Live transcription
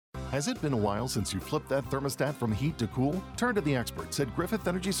Has it been a while since you flipped that thermostat from heat to cool? Turn to the experts at Griffith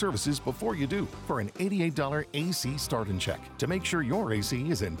Energy Services before you do for an $88 AC start and check to make sure your AC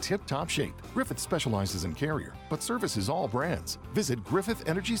is in tip-top shape. Griffith specializes in Carrier, but services all brands. Visit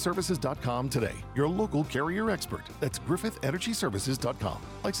GriffithEnergyServices.com today. Your local Carrier expert. That's GriffithEnergyServices.com.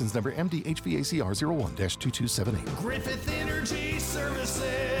 License number MD-HVACR 01-2278. Griffith Energy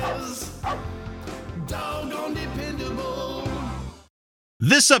Services. Doggone dependable.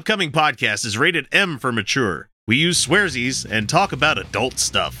 This upcoming podcast is rated M for mature. We use swearsies and talk about adult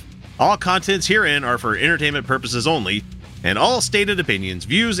stuff. All contents herein are for entertainment purposes only, and all stated opinions,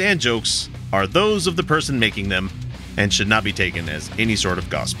 views, and jokes are those of the person making them and should not be taken as any sort of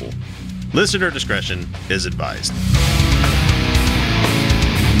gospel. Listener discretion is advised.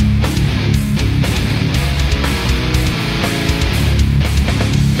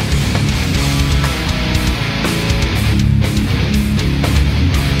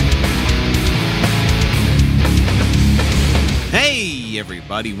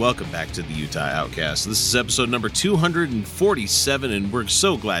 Everybody, welcome back to the Utah Outcast. This is episode number 247, and we're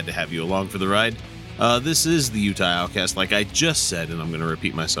so glad to have you along for the ride. This is the Utah Outcast, like I just said, and I'm going to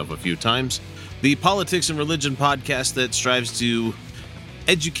repeat myself a few times. The politics and religion podcast that strives to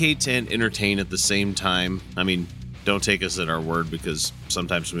educate and entertain at the same time. I mean, don't take us at our word, because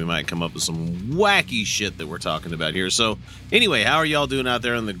sometimes we might come up with some wacky shit that we're talking about here. So anyway, how are y'all doing out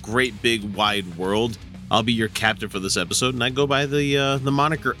there in the great big wide world? I'll be your captain for this episode, and I go by the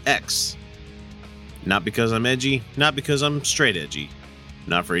moniker X. Not because I'm edgy, not because I'm straight edgy,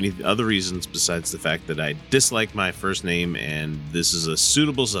 not for any other reasons besides the fact that I dislike my first name, and this is a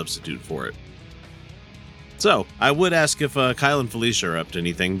suitable substitute for it. So, I would ask if Kyle and Felicia are up to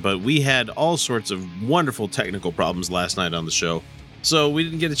anything, but we had all sorts of wonderful technical problems last night on the show, so we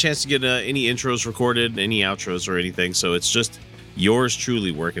didn't get a chance to get any intros recorded, any outros or anything, so it's just yours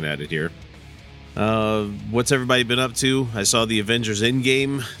truly working at it here. What's everybody been up to? I saw the Avengers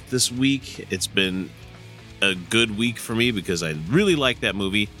Endgame this week. It's been a good week for me because I really like that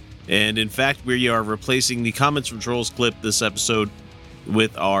movie. And in fact, we are replacing the Comments from Trolls clip this episode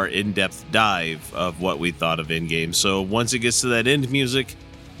with our in-depth dive of what we thought of Endgame. So once it gets to that end music,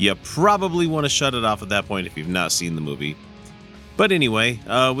 you probably want to shut it off at that point if you've not seen the movie. But anyway,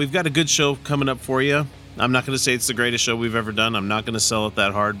 we've got a good show coming up for you. I'm not going to say it's the greatest show we've ever done. I'm not going to sell it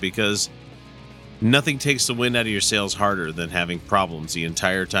that hard because nothing takes the wind out of your sails harder than having problems the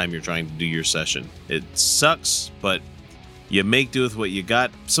entire time you're trying to do your session. It sucks, but you make do with what you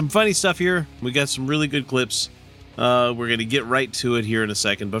got. Some funny stuff here. We got some really good clips. We're going to get right to it here in a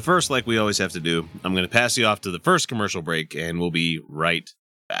second. But first, like we always have to do, I'm going to pass you off to the first commercial break, and we'll be right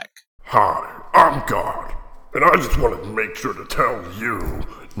back. Hi, I'm God, and I just wanted to make sure to tell you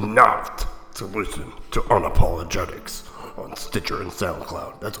not to listen to Unapologetics on Stitcher and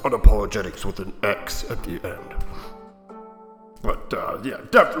SoundCloud. That's Unapologetics with an X at the end. But, yeah,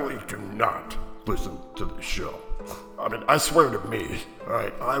 definitely do not listen to this show. I mean, I swear to me,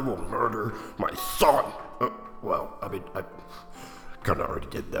 alright, I will murder my son. Well, I mean, I kind of already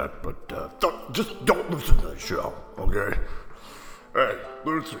did that, but, just don't listen to the show, okay? Hey,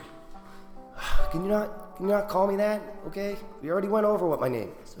 Lucy. Can you not call me that, okay? We already went over what my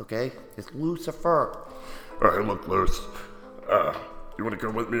name is, okay? It's Lucifer. Alright, look, Luce. You wanna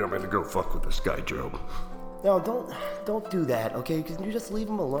come with me? I'm gonna go fuck with this guy, Joe. No, don't do that, okay? Can you just leave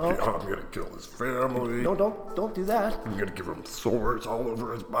him alone? Yeah, I'm gonna kill his family. No, don't do that. I'm gonna give him sores all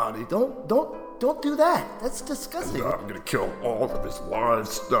over his body. Don't do that. That's disgusting. And, I'm gonna kill all of his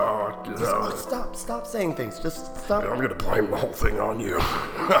livestock, you know. Stop saying things. Just stop. And I'm gonna blame the whole thing on you.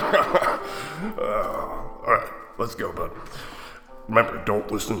 Alright, let's go, bud. Remember,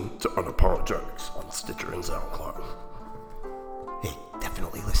 don't listen to Unapologetics on Stitcher and SoundCloud. Hey,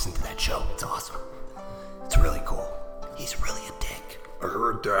 definitely listen to that show. It's awesome. It's really cool. He's really a dick. I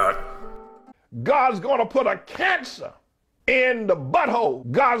heard that. God's gonna put a cancer in the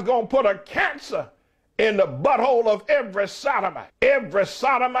butthole. God's gonna put a cancer in the butthole of every sodomite. Every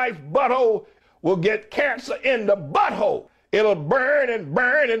sodomite's butthole will get cancer in the butthole. It'll burn and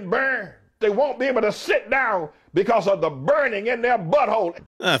burn and burn. They won't be able to sit down because of the burning in their butthole.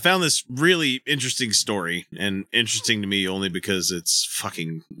 I found this really interesting story, and interesting to me only because it's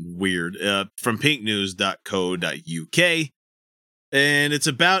fucking weird, from pinknews.co.uk, and it's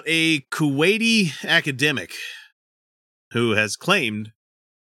about a Kuwaiti academic who has claimed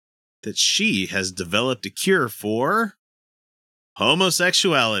that she has developed a cure for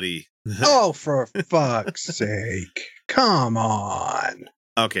homosexuality. Oh, for fuck's sake. Come on.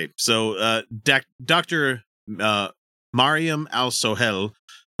 Okay, so Dr. Mariam Al-Sohel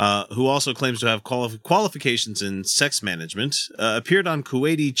who also claims to have qualifications in sex management, appeared on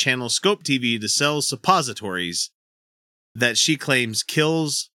Kuwaiti channel Scope TV to sell suppositories that she claims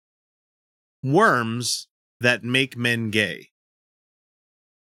kills worms that make men gay.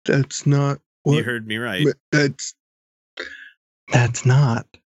 That's not what... You heard me right. That's not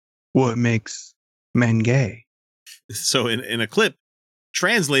what makes men gay. So in a clip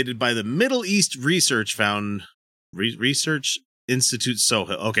translated by the Middle East Research Institute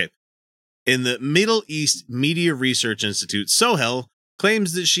Sohel. Okay. In the Middle East Media Research Institute, Sohel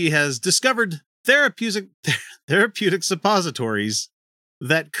claims that she has discovered therapeutic suppositories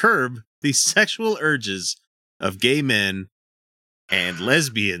that curb the sexual urges of gay men and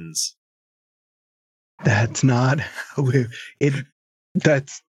lesbians. That's not how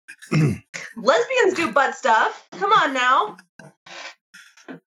that's Lesbians do butt stuff. Come on now.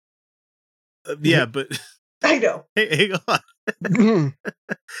 Yeah, but I know. Hang on.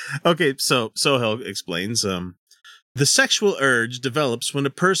 Okay, so Sohel explains, the sexual urge develops when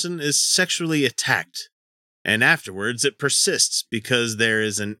a person is sexually attacked, and afterwards it persists because there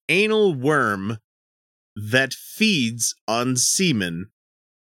is an anal worm that feeds on semen.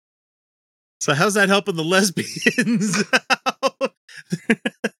 So how's that helping the lesbians?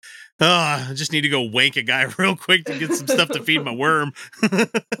 I just need to go wank a guy real quick to get some stuff to feed my worm.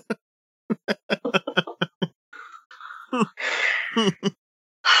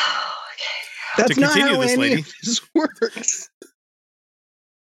 That's not how this, any lady. of this works.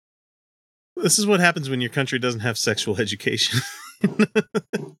 This is what happens when your country doesn't have sexual education.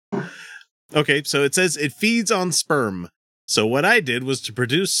 Okay, so it says it feeds on sperm. So what I did was to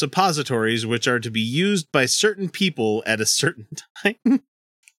produce suppositories which are to be used by certain people at a certain time.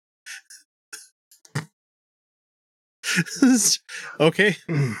 Okay.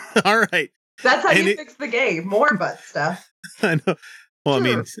 All right. That's how you fix the gay. More butt stuff. I know. Well,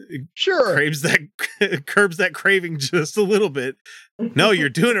 Sure. I mean, Sure. curbs that craving just a little bit. No, you're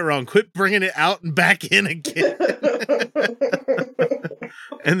doing it wrong. Quit bringing it out and back in again.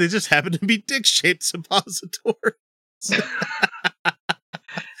 And they just happen to be dick-shaped suppositories.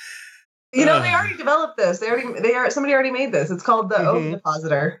 You know, they already developed this. Somebody already made this. It's called the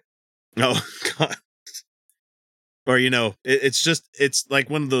ovipositor. Oh, God. Or, it's like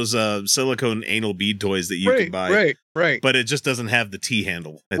one of those silicone anal bead toys that you can buy. Right. But it just doesn't have the T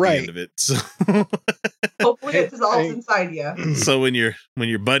handle at the end of it. So Hopefully it dissolves inside you. So when your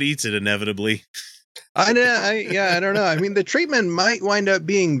butt eats it inevitably. I don't know. I mean, the treatment might wind up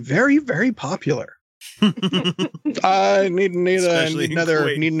being very, very popular. I need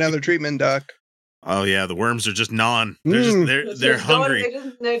another treatment, doc. Oh yeah, the worms are just gnawing. They're hungry.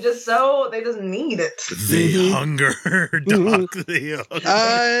 They just need it. They hunger, doc. They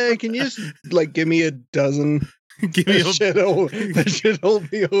hunger. Can you just give me a dozen? Give me that shit'll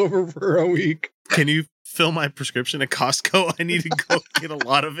be over for a week. Can you fill my prescription at Costco? I need to go get a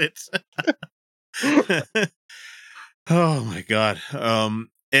lot of it. Oh my God.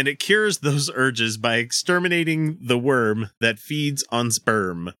 And it cures those urges by exterminating the worm that feeds on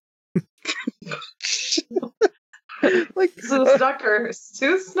sperm. So this Dr.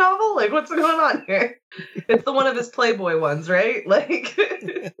 Seuss novel? What's going on here? It's the one of his Playboy ones, right?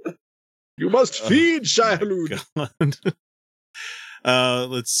 You must feed Shai-Hulud.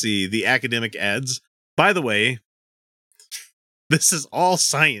 Let's see. The academic adds, by the way, this is all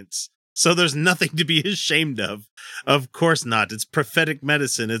science, so there's nothing to be ashamed of. Of course not. It's prophetic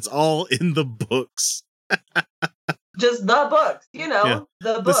medicine. It's all in the books. Just the books, the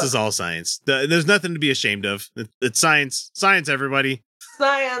books. This is all science. There's nothing to be ashamed of. It's science. Science, everybody.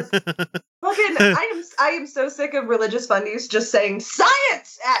 Science. I am so sick of religious fundies just saying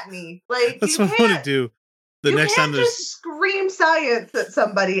science at me. That's what I want to do. The next time there's just scream science at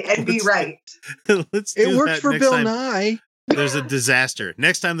somebody and be right. Let's do it works that for next Bill time Nye. There's a disaster.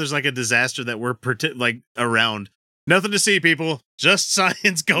 Next time there's a disaster that we're around. Nothing to see, people. Just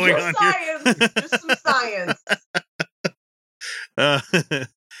science going on here. Just some science.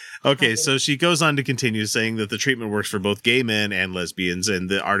 Okay, so she goes on to continue saying that the treatment works for both gay men and lesbians, and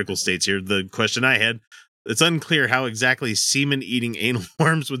the article states here, the question I had, it's unclear how exactly semen-eating anal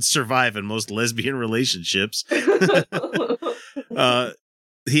worms would survive in most lesbian relationships.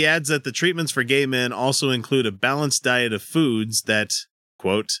 He adds that the treatments for gay men also include a balanced diet of foods that,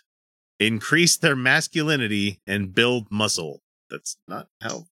 quote, increase their masculinity and build muscle. That's not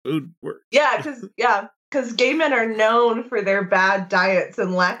how food works. Because gay men are known for their bad diets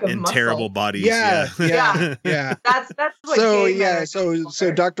and lack of and muscle. terrible bodies. Yeah. That's what.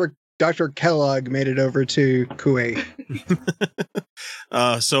 So Dr. Kellogg made it over to Kuwait.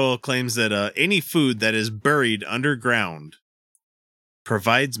 Sohel claims that any food that is buried underground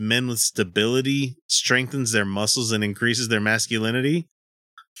provides men with stability, strengthens their muscles, and increases their masculinity.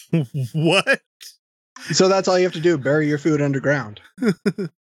 What? So that's all you have to do, bury your food underground.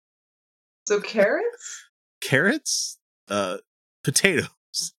 So carrots? Carrots? Potatoes.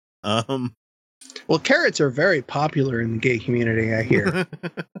 Well, carrots are very popular in the gay community, I hear.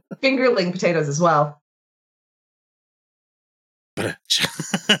 Fingerling potatoes as well.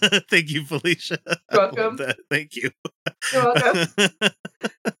 Thank you, Felicia. You're welcome. Thank you. You're welcome.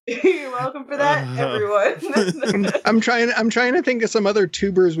 You're welcome for that, everyone. I'm trying to think of some other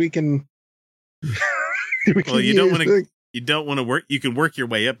tubers we can. Well, you don't want to. You don't want to work. You can work your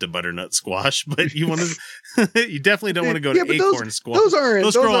way up to butternut squash, but you want to. You definitely don't want to go to acorn squash.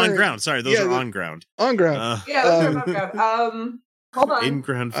 Those grow on ground. Sorry, those are on ground. On ground. Yeah, those are on ground. Hold on. In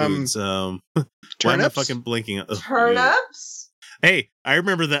ground foods. Why am I fucking blinking? Turnips. Hey, I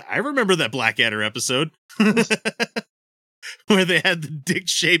remember that Blackadder episode where they had the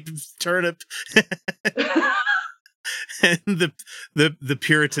dick-shaped turnip, and the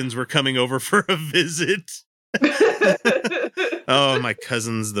Puritans were coming over for a visit. Oh, my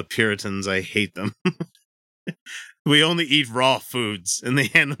cousins, the Puritans, I hate them. We only eat raw foods, and they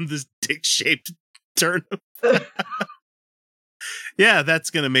hand them this dick-shaped turnip. Yeah, that's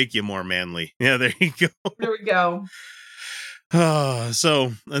gonna make you more manly. Yeah, there you go. There we go.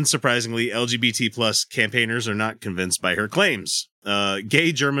 So, unsurprisingly, LGBT plus campaigners are not convinced by her claims.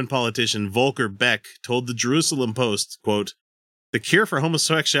 Gay German politician Volker Beck told the Jerusalem Post, quote, "The cure for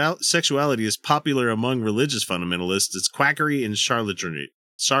homosexuality is popular among religious fundamentalists. It's quackery and charlatanry.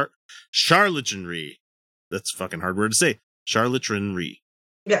 Charlatanry. That's a fucking hard word to say. Charlatanry.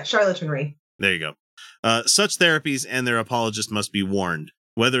 Yeah, charlatanry. There you go. Such therapies and their apologists must be warned.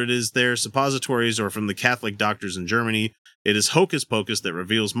 Whether it is their suppositories or from the Catholic doctors in Germany, it is hocus pocus that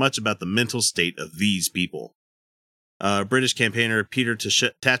reveals much about the mental state of these people." British campaigner Peter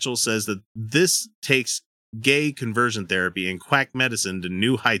Tatchell says that this takes gay conversion therapy and quack medicine to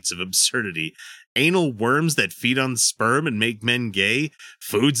new heights of absurdity. Anal worms that feed on sperm and make men gay,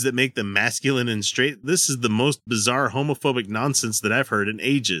 foods that make them masculine and straight. This is the most bizarre homophobic nonsense that I've heard in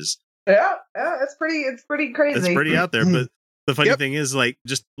ages. Yeah, it's pretty crazy. It's pretty out there, but the funny thing is, like,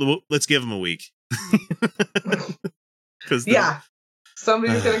 just let's give them a week.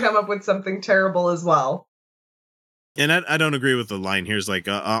 Somebody's going to come up with something terrible as well. And I don't agree with the line here. It's like,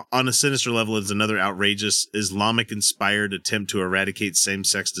 on a sinister level, it's another outrageous Islamic-inspired attempt to eradicate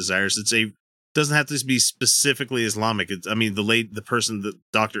same-sex desires. Doesn't have to be specifically Islamic. The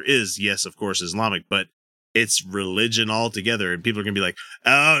doctor is, yes, of course, Islamic, but it's religion altogether. And people are going to be like,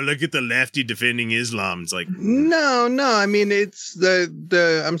 oh, look at the lefty defending Islam. It's like, no. I mean, it's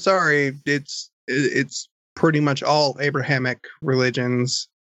I'm sorry. It's pretty much all Abrahamic religions.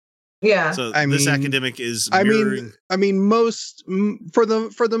 Yeah. So this academic is mirroring... most for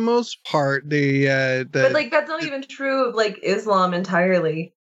the most part, but like that's not even true of like Islam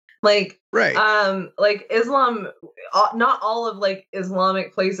entirely. Like, right. Like Islam, not all of like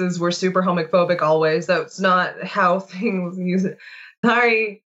Islamic places were super homophobic always. That's not how things use it.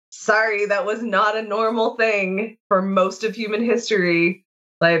 Sorry, that was not a normal thing for most of human history.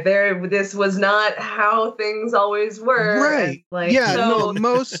 Like this was not how things always were. Right. Like, yeah. so...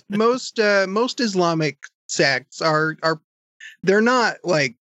 No, most Islamic sects are they're not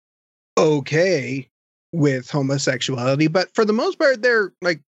like okay with homosexuality, but for the most part, they're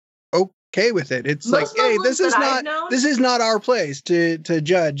like okay with it. It's most like, hey, this is not our place to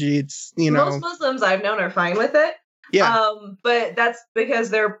judge. It's, most Muslims I've known are fine with it. Yeah. But that's because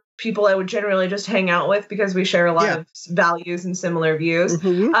they're people I would generally just hang out with because we share a lot of values and similar views.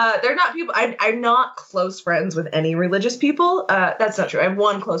 Mm-hmm. They're not people. I'm not close friends with any religious people. That's not true. I have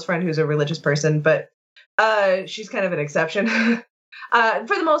one close friend who's a religious person, but she's kind of an exception. For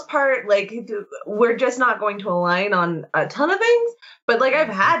the most part, like we're just not going to align on a ton of things. But like I've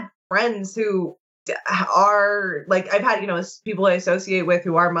had friends who are like I've had people I associate with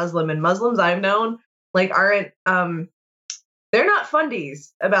who are Muslim, and Muslims I've known like aren't they're not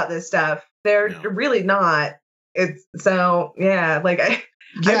fundies about this stuff. They're really not. It's so like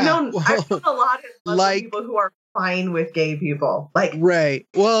I've known a lot of Muslim people who are fine with gay people. Like right.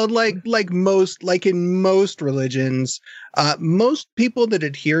 Well, like in most religions, most people that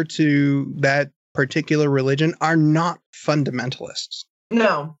adhere to that particular religion are not fundamentalists.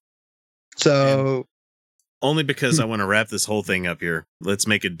 No. So and only because I want to wrap this whole thing up here. Let's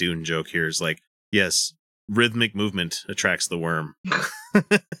make a Dune joke here. It's like, yes, rhythmic movement attracts the worm.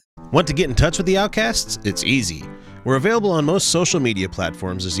 Want to get in touch with the Outcasts? It's easy. We're available on most social media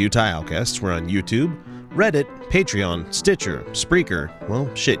platforms as Utah Outcasts. We're on YouTube. Reddit, Patreon, Stitcher, Spreaker,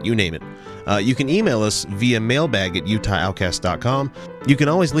 well, shit, you name it. You can email us via mailbag at utahoutcast.com. You can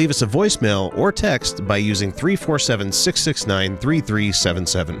always leave us a voicemail or text by using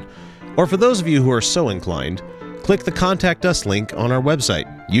 347-669-3377. Or for those of you who are so inclined, click the Contact Us link on our website,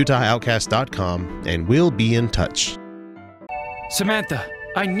 utahoutcast.com, and we'll be in touch. Samantha,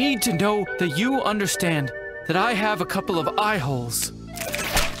 I need to know that you understand that I have a couple of eye holes.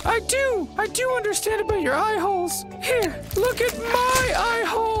 I do understand about your eye holes. Here, look at my eye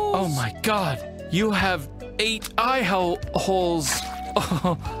holes. Oh my God, you have 8 eye holes.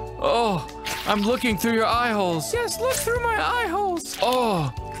 Oh, I'm looking through your eye holes. Yes, look through my eye holes.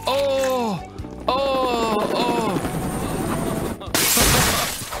 Oh.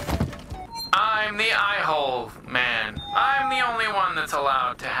 I'm the eye hole man. I'm the only one that's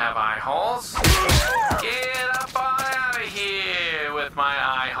allowed to have eye holes. Get up on out of here with my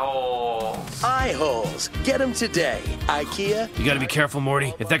eye holes. Eye holes. Get them today. IKEA. You gotta be careful,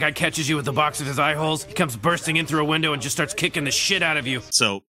 Morty. If that guy catches you with the box of his eye holes, he comes bursting in through a window and just starts kicking the shit out of you.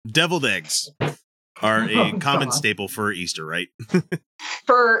 So, deviled eggs are a common staple for Easter, right?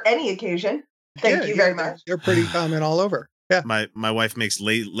 For any occasion. Thank you very much. They're pretty common all over. Yeah. My wife makes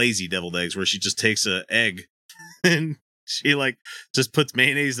lazy deviled eggs where she just takes an egg and she just puts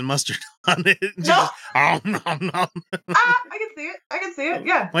mayonnaise and mustard on it. And just, I can see it.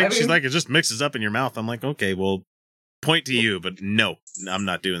 Yeah. She's like, it just mixes up in your mouth. I'm like, okay, well, point to you, but no, I'm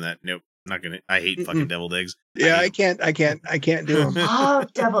not doing that. Nope. Not gonna. I hate fucking deviled eggs. Yeah, I can't do them.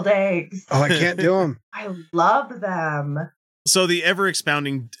 Love deviled eggs. Oh, I can't do them. I love them. So the ever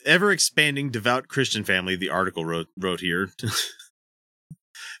expanding devout Christian family, the article wrote here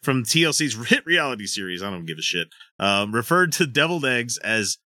from TLC's hit reality series, I don't give a shit, referred to deviled eggs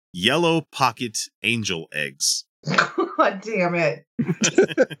as yellow pocket angel eggs. God damn it.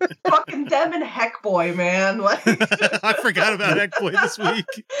 Fucking them and Heck Boy, man. Like I forgot about Heck Boy this week.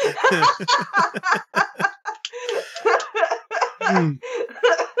 Like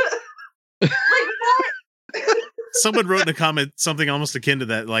what? Someone wrote in a comment something almost akin to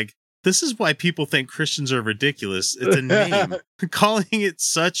that, like, this is why people think Christians are ridiculous. It's a name. Calling it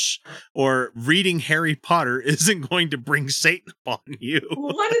such or reading Harry Potter isn't going to bring Satan upon you.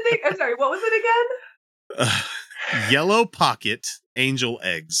 I'm sorry, what was it again? Yellow pocket angel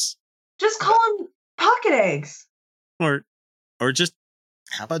eggs. Just call them pocket eggs. Or just,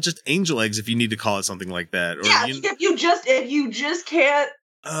 how about just angel eggs if you need to call it something like that? Or, yeah, if you just can't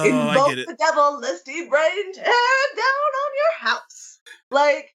invoke the devil, lest he rain down on your house.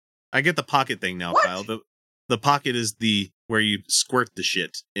 Like, I get the pocket thing now, what? Kyle. The pocket is where you squirt the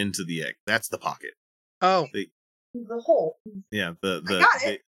shit into the egg. That's the pocket. Oh, the hole. Yeah,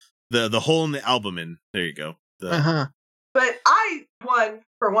 the hole in the albumin. There you go. But I,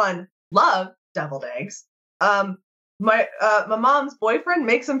 for one, love deviled eggs. My mom's boyfriend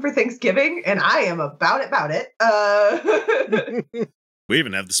makes them for Thanksgiving, and I am about it. We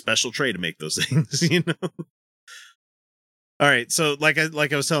even have the special tray to make those things, you know. All right, so like I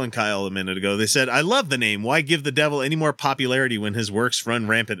was telling Kyle a minute ago, they said, I love the name. Why give the devil any more popularity when his works run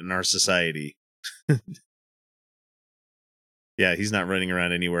rampant in our society? Yeah, he's not running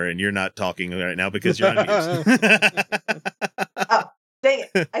around anywhere, and you're not talking right now because you're on mute. Oh, dang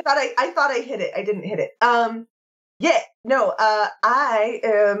it! I thought I hit it. I didn't hit it. I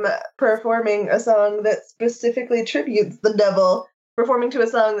am performing a song that specifically tributes the devil. Performing to a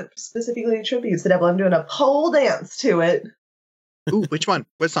song that specifically tributes the devil. I'm doing a pole dance to it. Ooh, which one?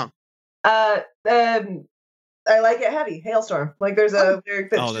 What song? I Like It Heavy, Hailstorm. Like there's a lyric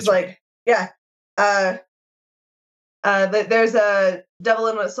that she's like, right. There's a devil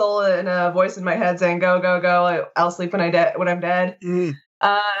in my soul and a voice in my head saying, go, go, go, I'll sleep when I'm dead.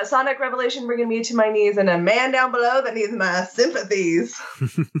 Sonic revelation bringing me to my knees and a man down below that needs my sympathies.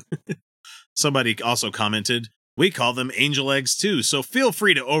 Somebody also commented, we call them angel eggs too, so feel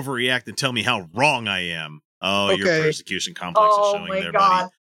free to overreact and tell me how wrong I am. Oh, okay. Your persecution complex is showing there, buddy.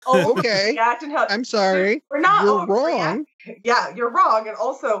 Oh, okay. I'm sorry. We're not. You're wrong. Yeah, you're wrong. And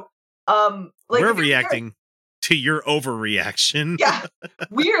also, we're reacting to your overreaction. Yeah,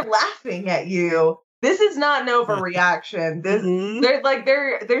 we're laughing at you. This is not an overreaction. This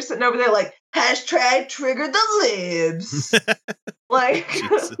they're sitting over there like hashtag trigger the libs. Like,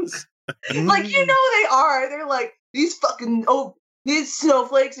 like they are. They're like these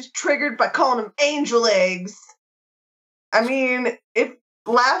snowflakes is triggered by calling them angel eggs. I mean, if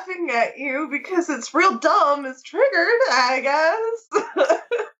laughing at you because it's real dumb is triggered, I guess.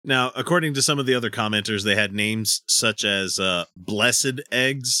 Now, according to some of the other commenters, they had names such as blessed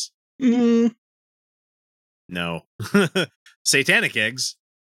eggs. Mm-hmm. No. Satanic eggs.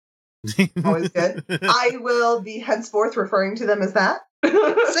 Always good. I will be henceforth referring to them as that.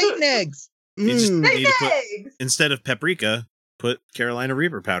 Satan eggs. You just Satan need to put, eggs. instead of paprika, put Carolina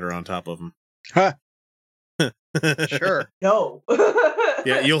Reaper powder on top of them. Huh. Sure. No.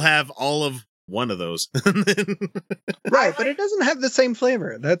 Yeah, you'll have all of one of those. Right, but it doesn't have the same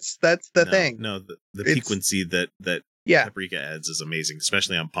flavor. That's the thing. No, the It's- piquancy that Yeah. paprika adds is amazing,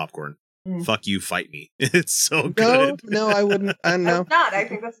 especially on popcorn. Mm. Fuck you, fight me. It's so No, good. no, I wouldn't. No. It's not. I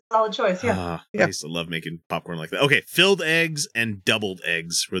think that's a solid choice. Yeah. Ah, Yeah. I used to love making popcorn like that. Okay, filled eggs and doubled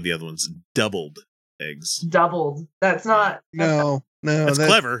eggs were the other ones. Doubled eggs. Doubled. That's not. No. That's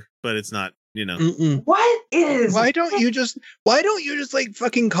clever, but it's not, you know. Mm-mm. What is? Why don't you just like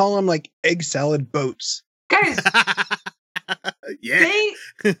fucking call them like egg salad boats? Guys, Yeah.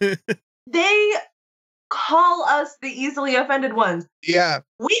 they call us the easily offended ones. Yeah.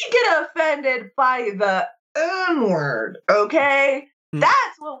 We get offended by the N-word, okay?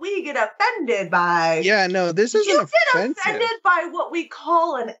 That's what we get offended by. Yeah, no, this isn't You get offensive. offended by what we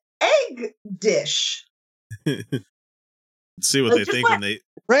call an egg dish. See what Like, they just think let- when they.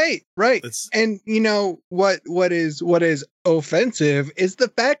 Right. That's And you know what is offensive is the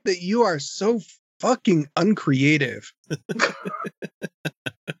fact that you are so fucking uncreative.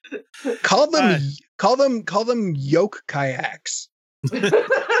 Call them yoke kayaks.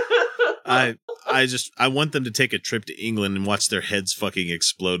 I want them to take a trip to England and watch their heads fucking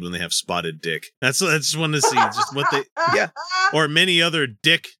explode when they have spotted dick. I just want to see just what they or many other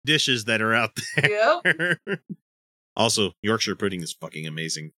dick dishes that are out there. Yep. Also, Yorkshire pudding is fucking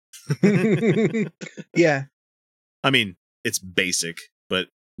amazing. Yeah. I mean, it's basic, but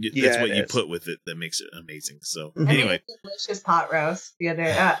Yeah, it's what it you is. put with it that makes it amazing. So And anyway, ate a delicious pot roast the other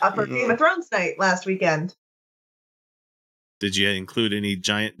for Game of Thrones night last weekend. did you include any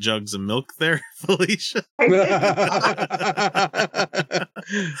giant jugs of milk there, Felicia? We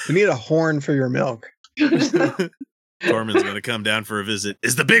need a horn for your milk. Gorman's gonna come down for a visit.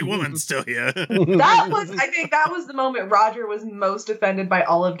 Is the big woman still here? I think that was the moment Roger was most offended by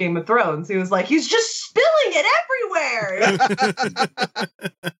all of Game of Thrones. He was like, he's just spilling it everywhere.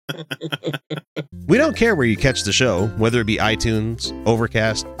 We don't care where you catch the show, whether it be iTunes,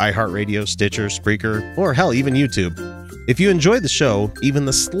 Overcast, iHeartRadio, Stitcher, Spreaker, or hell, even YouTube. If you enjoy the show, even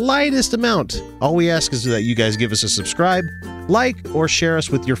the slightest amount, all we ask is that you guys give us a subscribe, like, or share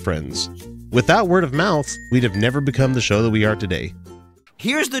us with your friends. Without word of mouth, we'd have never become the show that we are today.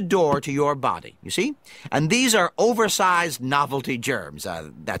 Here's the door to your body, you see? And these are oversized novelty germs.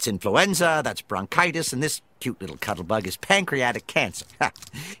 That's influenza, that's bronchitis, and this cute little cuddlebug is pancreatic cancer.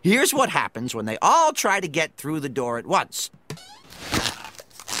 Here's what happens when they all try to get through the door at once.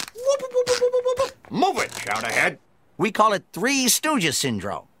 Move it, shout ahead. We call it Three Stooges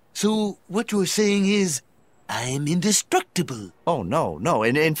syndrome. So what you're saying is, I'm indestructible. Oh, no.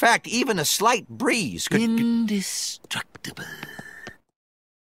 In fact, even a slight breeze could... Indestructible.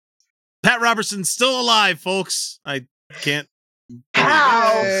 Pat Robertson's still alive, folks. I can't.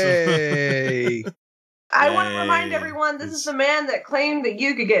 How? Hey. I want to remind everyone this is the man that claimed that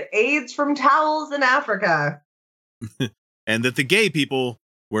you could get AIDS from towels in Africa. And that the gay people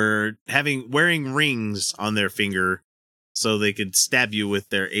were wearing rings on their finger so they could stab you with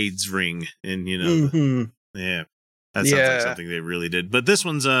their AIDS ring. And, you know, Mhm. yeah, that sounds like something they really did. But this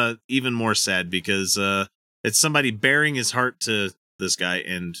one's even more sad because it's somebody bearing his heart to this guy.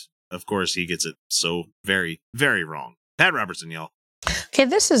 And, of course, he gets it so very, very wrong. Pat Robertson, y'all. Okay,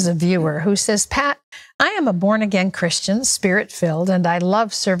 this is a viewer who says, Pat, I am a born-again Christian, spirit-filled, and I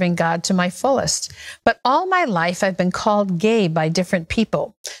love serving God to my fullest. But all my life, I've been called gay by different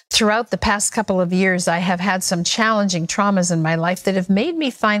people. Throughout the past couple of years, I have had some challenging traumas in my life that have made me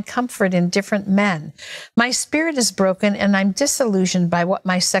find comfort in different men. My spirit is broken, and I'm disillusioned by what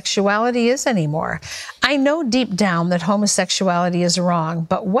my sexuality is anymore. I know deep down that homosexuality is wrong,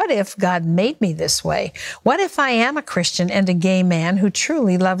 but what if God made me this way? What if I am a Christian and a gay man who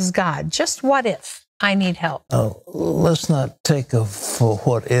truly loves God? Just what if? I need help. Let's not take a for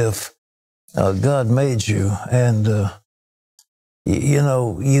what if. God made you, and you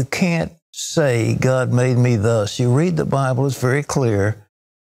know, you can't say God made me thus. You read the Bible; it's very clear.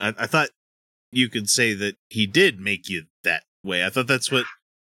 I thought you could say that he did make you that way. I thought that's what.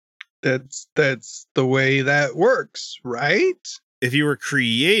 That's the way that works, right? If you were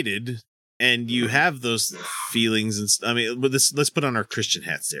created and you have those feelings, and I mean, let's put on our Christian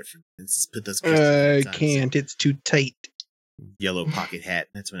hats there. Let's put those. Christian hats on. Can't. It's too tight. Yellow pocket hat.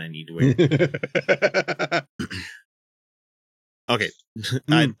 That's what I need to wear. Okay,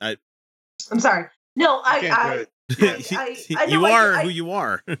 I'm sorry. No, I you know, are who you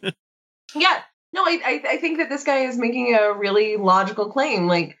are. Yeah. No, I think that this guy is making a really logical claim.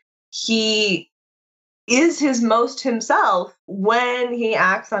 Like, he is his most himself when he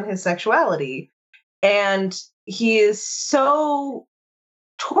acts on his sexuality. And he is so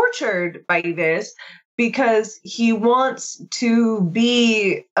tortured by this because he wants to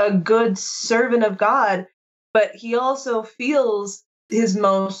be a good servant of God, but he also feels his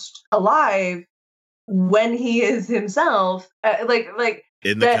most alive when he is himself, like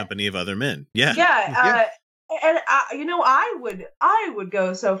in the company of other men. And I would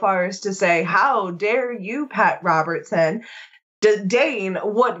go so far as to say, how dare you, Pat Robertson, disdain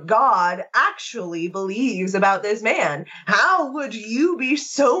what God actually believes about this man? How would you be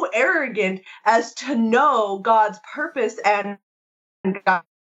so arrogant as to know God's purpose and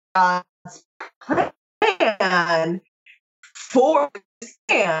God's plan for this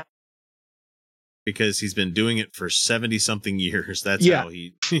man? Because he's been doing it for 70-something years. That's how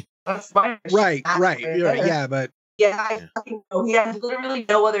he... Right. Yeah, but... Yeah, I fucking know. He has literally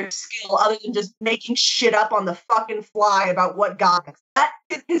no other skill other than just making shit up on the fucking fly about what God thinks. That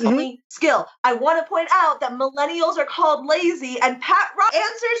is his only skill. I want to point out that millennials are called lazy, and Pat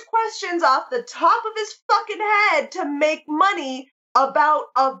answers questions off the top of his fucking head to make money about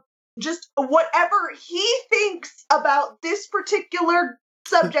just whatever he thinks about this particular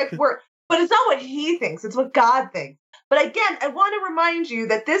subject. But it's not what he thinks, it's what God thinks. But again, I want to remind you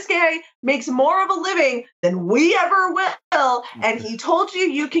that this guy makes more of a living than we ever will. And he told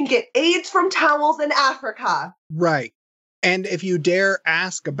you can get AIDS from towels in Africa. Right. And if you dare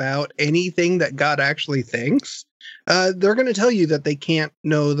ask about anything that God actually thinks, they're going to tell you that they can't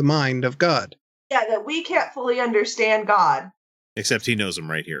know the mind of God. Yeah, that we can't fully understand God. Except he knows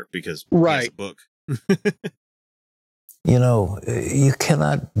him right here because he has a book. You know, you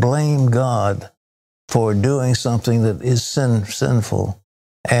cannot blame God for doing something that is sinful.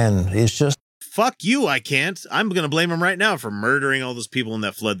 And it's just... Fuck you, I can't. I'm going to blame him right now for murdering all those people in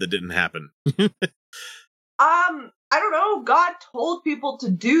that flood that didn't happen. I don't know. God told people to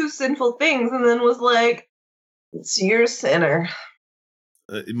do sinful things and then was like, you're a sinner.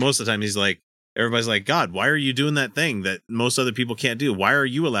 Most of the time he's like, everybody's like, God, why are you doing that thing that most other people can't do? Why are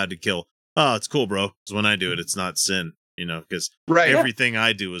you allowed to kill? Oh, it's cool, bro. Because when I do it, it's not sin. You know, because everything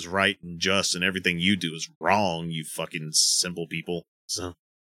I do is right and just, and everything you do is wrong, you fucking simple people. So,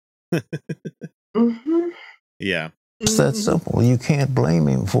 yeah. It's that simple. You can't blame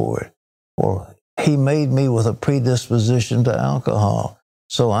him for it. Well, he made me with a predisposition to alcohol.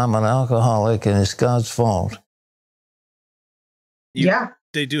 So I'm an alcoholic, and it's God's fault.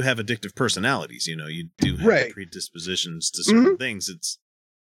 They do have addictive personalities, you know. You do have predispositions to certain things.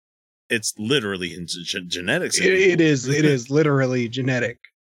 It's literally in genetics. It is literally genetic.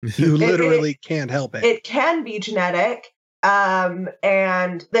 You literally can't help it. It can be genetic.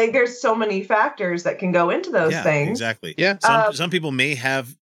 And there's so many factors that can go into those things. Exactly. Yeah. Some people may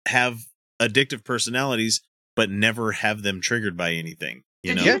have addictive personalities, but never have them triggered by anything.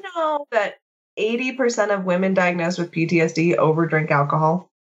 Did you know that 80% of women diagnosed with PTSD overdrink alcohol?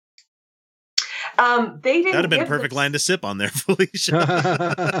 They didn't. That'd have been a perfect line to sip on there, Felicia.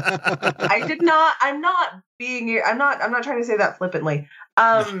 I did not. I'm not trying to say that flippantly.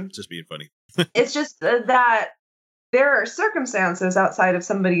 Just being funny. It's just that there are circumstances outside of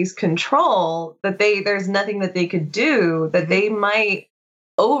somebody's control that there's nothing that they could do, that they might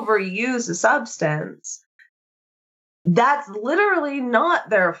overuse a substance. That's literally not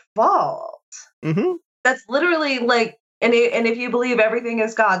their fault. That's literally like, and if you believe everything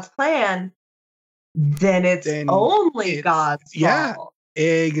is God's plan, then it's only God's fault.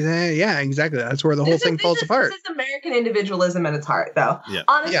 Exactly. That's where the whole thing falls apart. This is American individualism at its heart, though. Yeah.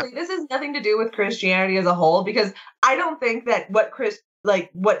 Honestly, this has nothing to do with Christianity as a whole, because I don't think that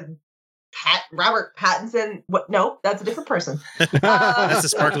Robert Pattinson. No, that's a different person. That's a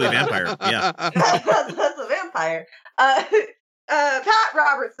sparkly vampire. Yeah, that's a vampire. Pat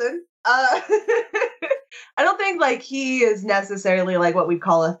Robertson. I don't think like he is necessarily like what we'd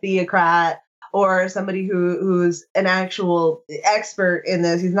call a theocrat, or somebody who's an actual expert in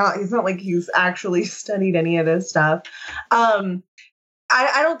this. He's not like he's actually studied any of this stuff.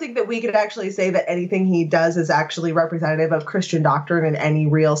 I don't think that we could actually say that anything he does is actually representative of Christian doctrine in any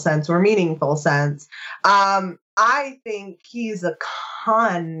real sense or meaningful sense. I think he's a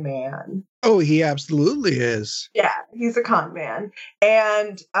con man. Oh, he absolutely is. Yeah, he's a con man.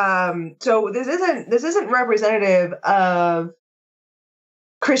 And so this isn't representative of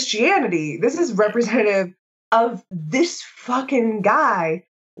Christianity. This is representative of this fucking guy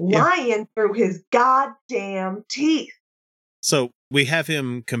lying through his goddamn teeth. So we have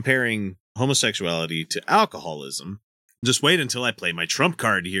him comparing homosexuality to alcoholism. Just wait until I play my trump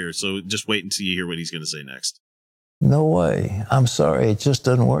card here. So just wait until you hear what he's going to say next. No way. I'm sorry. It just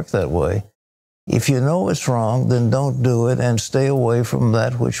doesn't work that way. If you know it's wrong, then don't do it and stay away from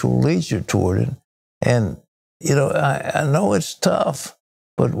that which will lead you toward it. And, you know, I know it's tough,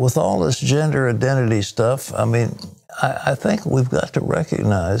 but with all this gender identity stuff, I mean, I think we've got to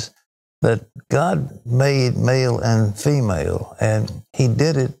recognize that God made male and female, and he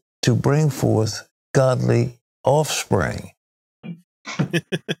did it to bring forth godly offspring.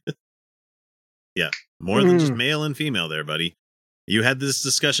 Yeah, more than just male and female there, buddy. You had this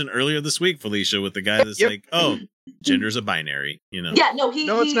discussion earlier this week, Felicia, with the guy that's like, oh, gender's a binary, you know? Yeah, no,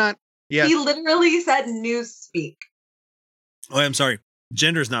 it's not. Yeah. He literally said newspeak. Oh, I'm sorry.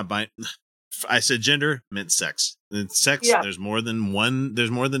 Gender's not I said gender meant sex. And sex, there's more than one,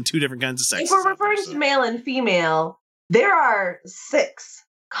 there's more than two different kinds of sex. If we're referring to male and female, there are 6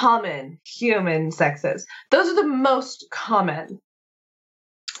 common human sexes. Those are the most common.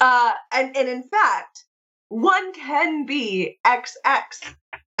 And in fact, one can be XX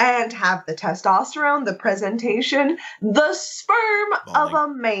and have the testosterone, the presentation, the sperm of a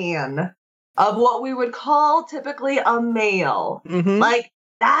man, of what we would call typically a male. Mm-hmm. Like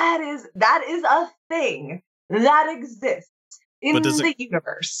that is a thing that exists in the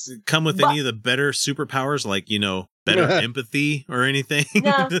universe. Come with any of the better superpowers, like, you know, better empathy or anything?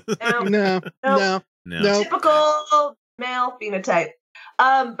 No. Typical male phenotype.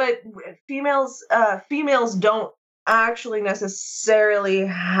 But females don't actually necessarily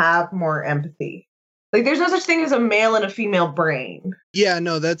have more empathy. Like, there's no such thing as a male and a female brain. Yeah,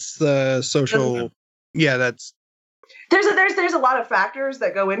 no, that's the social. Yeah, that's. There's a lot of factors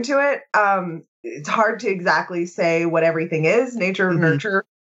that go into it. It's hard to exactly say what everything is, nature of nurture.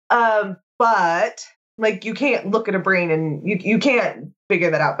 But like, you can't look at a brain and you can't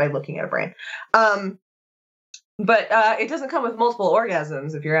figure that out by looking at a brain. But it doesn't come with multiple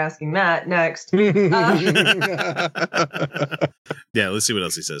orgasms, if you're asking that. Next. Yeah, let's see what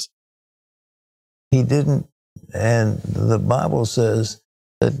else he says. He didn't, and the Bible says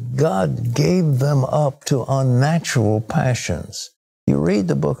that God gave them up to unnatural passions. You read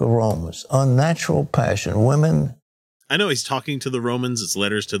the book of Romans, unnatural passion, women. I know he's talking to the Romans, it's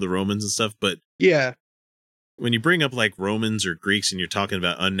letters to the Romans and stuff, but yeah, when you bring up like Romans or Greeks and you're talking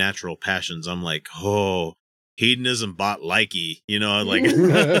about unnatural passions, I'm like, oh, hedonism bought likey, you know, like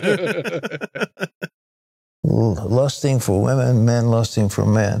lusting for women, men lusting for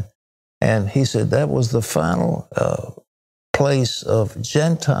men. And he said that was the final place of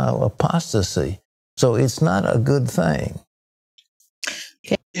Gentile apostasy. So it's not a good thing.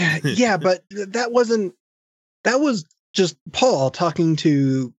 Yeah, but that was just Paul talking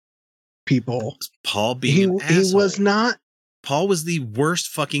to people. Paul being an asshole. He was not. Paul was the worst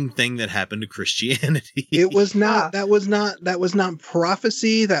fucking thing that happened to Christianity. It was not. That was not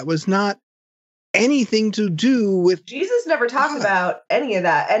prophecy. That was not anything to do with. Jesus never talked about any of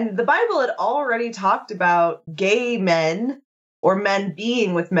that. And the Bible had already talked about gay men or men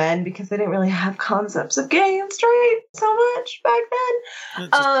being with men, because they didn't really have concepts of gay and straight so much back then.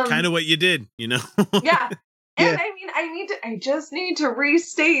 That's kind of what you did, you know? Yeah. And I mean, I just need to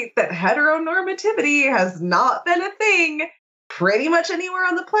restate that heteronormativity has not been a thing pretty much anywhere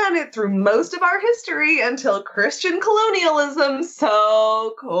on the planet through most of our history until Christian colonialism.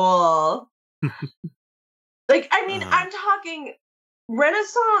 So cool. Like, I mean, I'm talking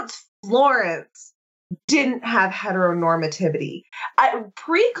Renaissance Florence didn't have heteronormativity.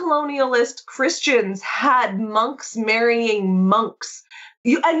 Pre-colonialist Christians had monks marrying monks.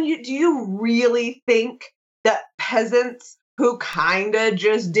 Do you really think that peasants who kind of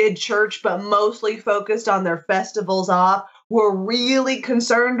just did church but mostly focused on their festivals off were really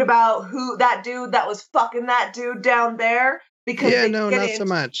concerned about who that dude that was fucking that dude down there? Because not so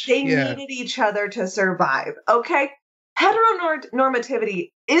much. They needed each other to survive. Okay?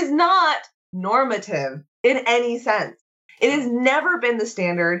 Heteronormativity is not normative in any sense. It has never been the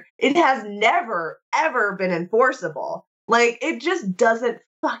standard. It has never, ever been enforceable. Like, it just doesn't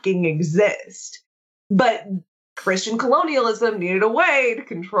fucking exist. But Christian colonialism needed a way to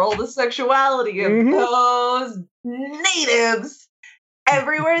control the sexuality of those natives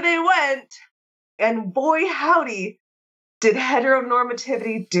everywhere they went. And boy, howdy, did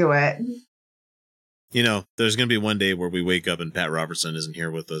heteronormativity do it. You know, there's going to be one day where we wake up and Pat Robertson isn't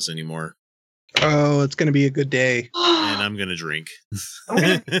here with us anymore. Oh, it's going to be a good day. And I'm going to drink. I'm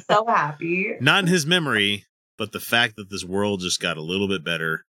going to be so happy. Not in his memory, but the fact that this world just got a little bit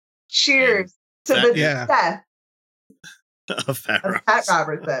better. Cheers to the success of Pat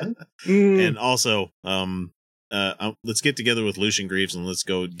Robertson. And also, let's get together with Lucian Greaves and let's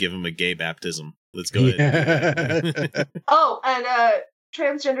go give him a gay baptism. Let's go ahead. Oh, and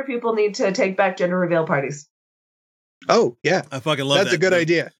transgender people need to take back gender reveal parties. Oh, yeah. I fucking love That's that. a good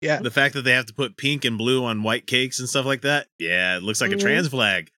idea. Yeah. The fact that they have to put pink and blue on white cakes and stuff like that. Yeah, it looks like a trans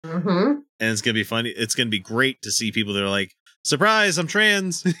flag. Mm-hmm. And it's going to be funny. It's going to be great to see people that are like, surprise, I'm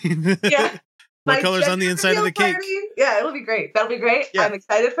trans. Yeah. What color's on the inside of the cake? Yeah, it'll be great. That'll be great. Yeah. I'm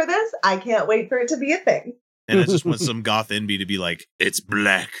excited for this. I can't wait for it to be a thing. And I just want some goth envy to be like, it's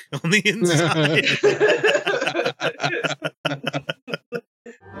black on the inside.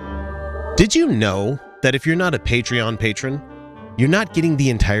 Did you know that if you're not a Patreon patron, you're not getting the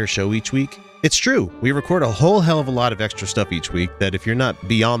entire show each week? It's true. We record a whole hell of a lot of extra stuff each week that if you're not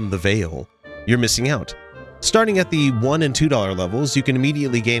beyond the veil, you're missing out. Starting at the $1 and $2 levels, you can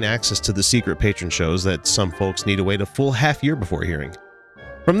immediately gain access to the secret patron shows that some folks need to wait a full half year before hearing.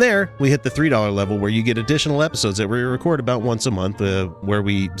 From there, we hit the $3 level where you get additional episodes that we record about once a month, where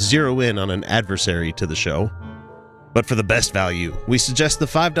we zero in on an adversary to the show. But for the best value, we suggest the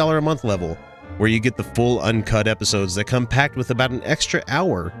 $5 a month level, where you get the full uncut episodes that come packed with about an extra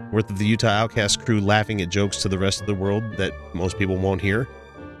hour worth of the Utah Outcast crew laughing at jokes to the rest of the world that most people won't hear,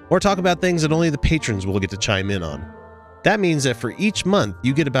 or talk about things that only the patrons will get to chime in on. That means that for each month,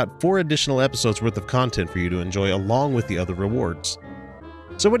 you get about 4 additional episodes worth of content for you to enjoy along with the other rewards.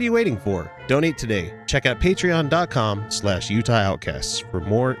 So what are you waiting for? Donate today. Check out patreon.com/Utah Outcasts for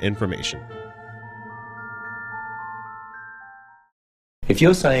more information. If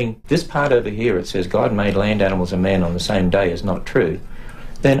you're saying this part over here, it says God made land animals and man on the same day is not true,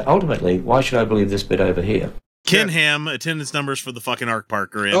 then ultimately, why should I believe this bit over here? Ken Ham, attendance numbers for the fucking Ark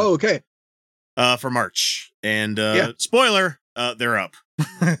Park are in. Oh, okay. For March. And spoiler, they're up.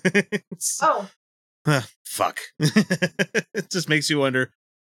 Fuck. It just makes you wonder,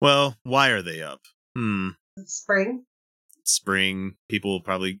 well, why are they up? Spring. People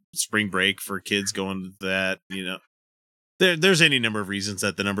probably spring break for kids going to that, you know. There's any number of reasons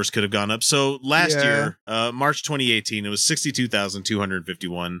that the numbers could have gone up. So last year, March 2018, it was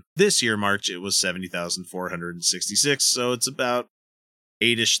 62,251. This year, March, it was 70,466. So it's about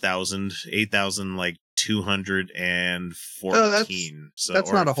 8,000, like 214.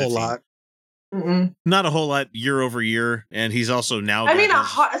 That's not a whole lot. Mm-mm. Not a whole lot year over year. And he's also now. I mean,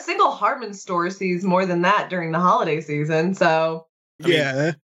 a single Hartman store sees more than that during the holiday season. So I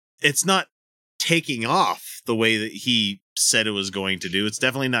mean, it's not taking off the way that he said it was going to do. It's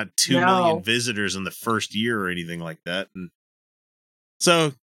definitely not 2 million visitors in the first year or anything like that. And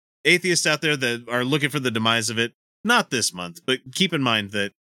so atheists out there that are looking for the demise of it, not this month, but keep in mind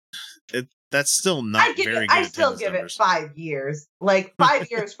that that's still not very good. I still give it 5 years, like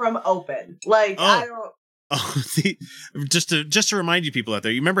 5 years from open. Like I don't. Just to remind you people out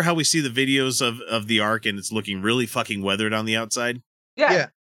there, you remember how we see the videos of the Ark and it's looking really fucking weathered on the outside? Yeah.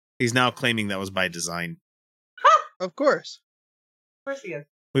 He's now claiming that was by design. Of course. Of course he is.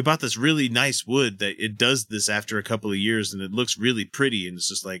 We bought this really nice wood that it does this after a couple of years and it looks really pretty and it's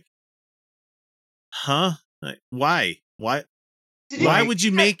just like, huh? Like, why? Why would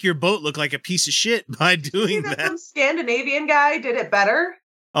you make your boat look like a piece of shit by doing that? Some Scandinavian guy did it better.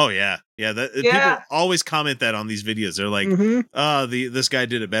 Oh yeah. People always comment that on these videos. They're like, this guy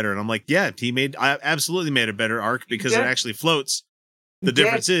did it better. And I'm like, yeah, I absolutely made a better Ark because it actually floats. The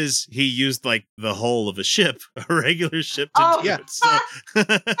difference is he used like the hull of a ship, a regular ship to do it. So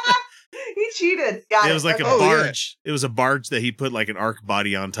he cheated. It was like a barge. Yeah. It was a barge that he put like an Ark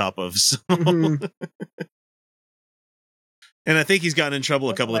body on top of. So. And I think he's gotten in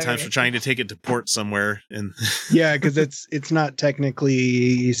trouble a couple of times for trying to take it to port somewhere. And yeah, because it's not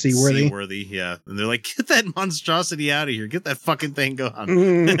technically seaworthy. Seaworthy, yeah. And they're like, get that monstrosity out of here. Get that fucking thing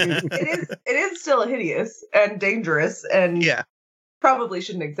going. It is still hideous and dangerous and probably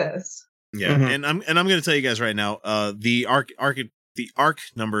shouldn't exist. Yeah, and I'm going to tell you guys right now, the Ark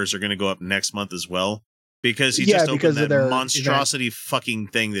numbers are going to go up next month as well. Because he just opened that monstrosity fucking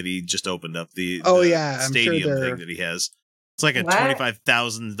thing that he just opened up. The stadium thing that he has. It's like a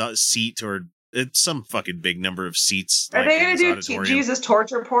 25,000 seat or it's some fucking big number of seats. Are they going to do Jesus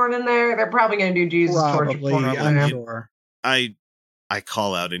torture porn in there? They're probably going to do Jesus torture porn. I'm sure. I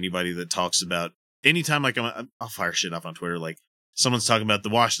call out anybody that talks about anytime like I'll fire shit off on Twitter. Like someone's talking about the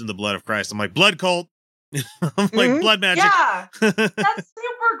washed in the blood of Christ. I'm like blood cult. I'm like blood magic. Yeah, that's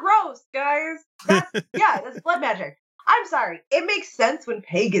super gross, guys. That's blood magic. I'm sorry. It makes sense when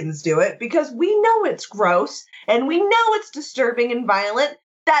pagans do it because we know it's gross and we know it's disturbing and violent.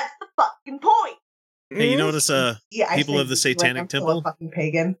 That's the fucking point. Hey, you notice people of the Satanic Temple a fucking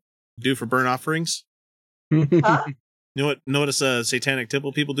pagan do for burnt offerings? Huh? You know what? Notice Satanic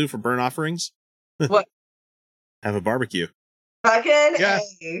Temple people do for burnt offerings? What? Have a barbecue. Fucking yeah.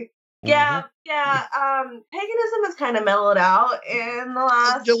 Yeah. Paganism has kind of mellowed out in the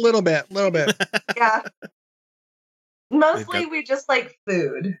last a little bit. Yeah. Mostly we just like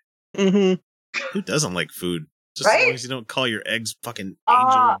food. Mm-hmm. Who doesn't like food? Just as Right? long as you don't call your eggs fucking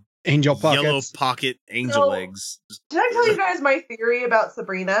Angel pockets. yellow pocket angel So- eggs. Did I tell you guys my theory about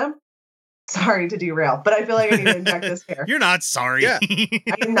Sabrina? Sorry to derail, but I feel like I need to inject this here. You're not sorry. Yeah.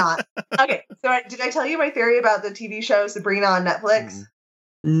 I am not. Okay, so did I tell you my theory about the TV show Sabrina on Netflix?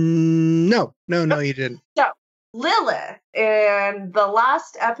 No, you didn't. So Lilith in the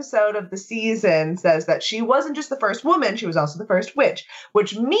last episode of the season says that she wasn't just the first woman, she was also the first witch,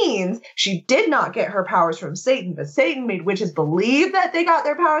 which means she did not get her powers from Satan, but Satan made witches believe that they got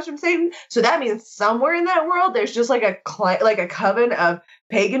their powers from Satan. So that means somewhere in that world there's just like a coven of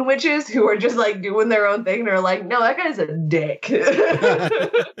pagan witches who are just like doing their own thing. They're like, no, that guy's a dick.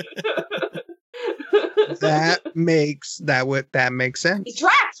 That makes sense. It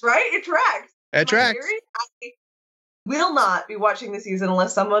tracks, right? It tracks. It tracks. I will not be watching the season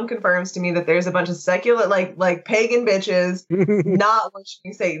unless someone confirms to me that there's a bunch of secular, like pagan bitches not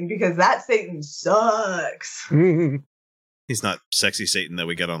worshiping Satan, because that Satan sucks. He's not sexy Satan that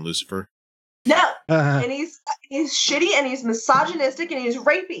we get on Lucifer. No, and he's shitty and he's misogynistic and he's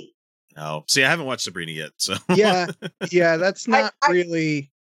rapey. Oh, see, I haven't watched Sabrina yet, so yeah, that's not really.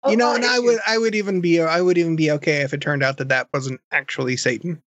 You know, and I would even be okay if it turned out that wasn't actually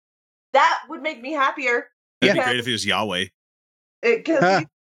Satan. That would make me happier. That'd be great if he was Yahweh. Because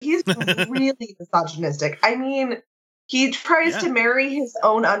he's really misogynistic. I mean, he tries to marry his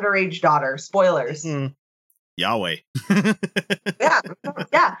own underage daughter. Spoilers. Yahweh. Yeah. But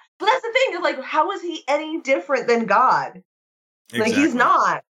that's the thing. Is like, how is he any different than God? Like, he's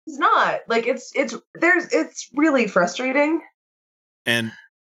not. He's not. Like, it's really frustrating. And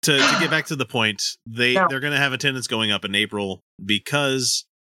to get back to the point, they're going to have attendance going up in April because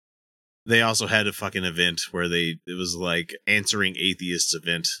they also had a fucking event where it was like answering atheists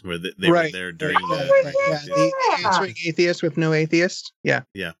event where they were there during the answering atheist with no atheist. Yeah.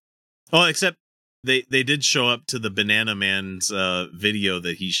 Oh, except they did show up to the Banana Man's video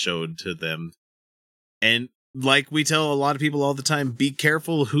that he showed to them, and like we tell a lot of people all the time, be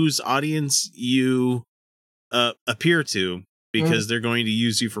careful whose audience you appear to, because they're going to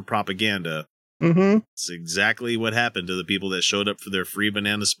use you for propaganda. It's exactly what happened to the people that showed up for their free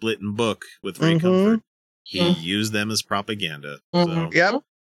banana split and book with Ray Comfort. He used them as propaganda. So yep.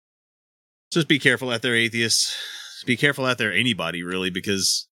 Just be careful out there, atheists. Be careful out there, anybody, really,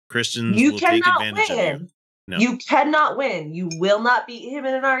 because Christians You will take cannot advantage of you. win. No. You cannot win. You will not beat him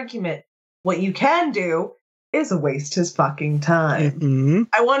in an argument. What you can do is waste his fucking time.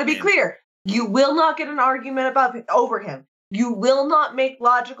 I want to be clear. You will not get an argument over him. You will not make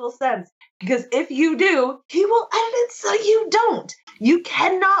logical sense. Because if you do, he will edit it so you don't. You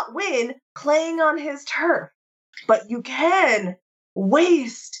cannot win playing on his turf. But you can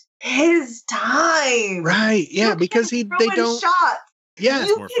waste his time. Right, yeah, because they don't shots. Yeah,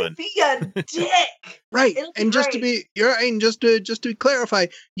 you can be a dick. Right. It'll be And just great. to clarify,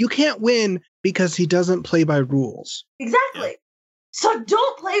 you can't win because he doesn't play by rules. Exactly. So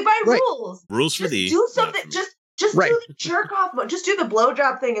don't play by rules. Rules for thee. Do something. Just do the jerk off mode. Just do the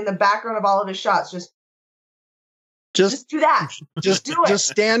blowjob thing in the background of all of his shots. Just do that. Just do it. Just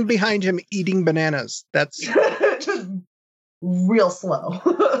stand behind him eating bananas. That's just real slow.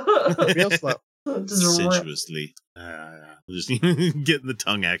 real slow. Just Sensuously. Just getting the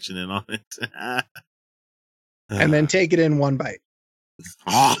tongue action in on it. And then take it in one bite.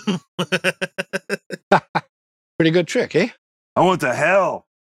 Pretty good trick, eh? I went to hell.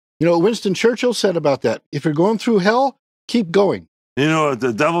 You know what Winston Churchill said about that? If you're going through hell, keep going. You know what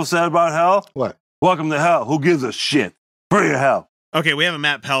the devil said about hell? What? Welcome to hell. Who gives a shit? Free your hell. Okay, we have a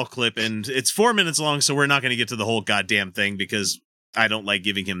Matt Powell clip, and it's 4 minutes long, so we're not going to get to the whole goddamn thing because I don't like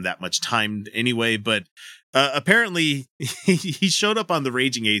giving him that much time anyway. But apparently, he showed up on The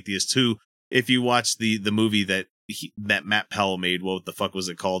Raging Atheist, who, if you watch the movie that Matt Powell made, what the fuck was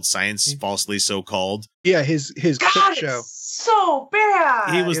it called? Science Falsely So Called. Yeah, his clip show. So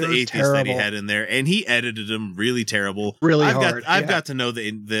bad. He was the atheist that he had in there, and he edited him really terrible. Really I've hard. got to know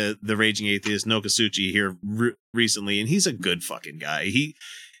the Raging Atheist Nokasuchi here recently, and he's a good fucking guy.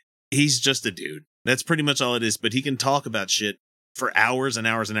 He's just a dude. That's pretty much all it is. But he can talk about shit for hours and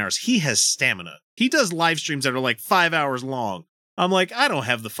hours and hours. He has stamina. He does live streams that are like 5 hours long. I'm like, I don't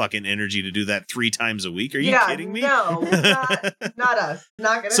have the fucking energy to do that 3 times a week. Are you kidding me? No, not us.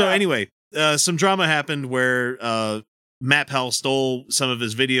 Not gonna. So happen. anyway, some drama happened where Matt Powell stole some of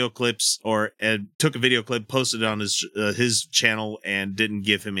his video clips, or took a video clip, posted it on his channel, and didn't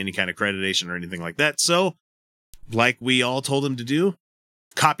give him any kind of accreditation or anything like that. So, like we all told him to do,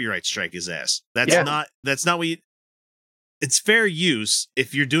 copyright strike his ass. That's not what you. It's fair use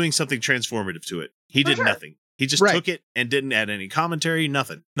if you're doing something transformative to it. He did nothing. He just took it and didn't add any commentary,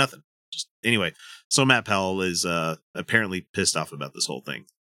 nothing. Just anyway. So Matt Powell is apparently pissed off about this whole thing.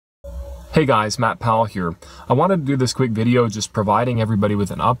 Hey guys, Matt Powell here. I wanted to do this quick video just providing everybody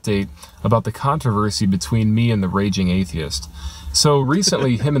with an update about the controversy between me and the Raging Atheist. So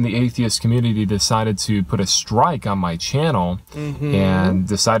recently, him and the atheist community decided to put a strike on my channel and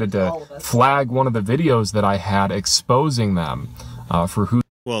decided to flag one of the videos that I had exposing them for who.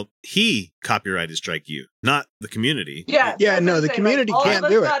 Well, he copyrighted strike you, not the community. Yeah. Yeah, no, the community all can't of us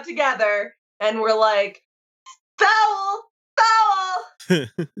do it. got together and we're like, foul.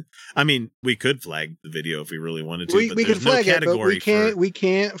 I mean, we could flag the video if we really wanted to. We but could there's flag no it, but category we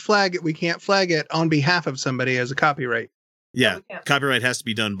can't flag it. We can't flag it on behalf of somebody as a copyright. Yeah, copyright has to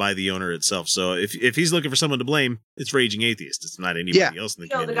be done by the owner itself. So if he's looking for someone to blame, it's Raging Atheist. It's not anybody else in the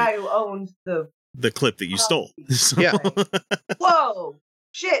community. The guy who owned the clip that you stole. So, yeah. Whoa,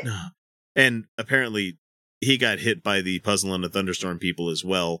 shit. And apparently, he got hit by the Puzzle and the Thunderstorm people as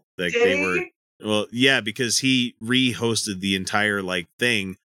well. Like Did they he? were. Well, yeah, because he re-hosted the entire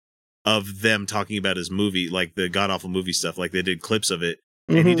thing of them talking about his movie, like the god-awful movie stuff, like they did clips of it.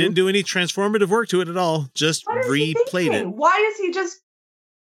 And he didn't do any transformative work to it at all, just replayed it. Why is he just...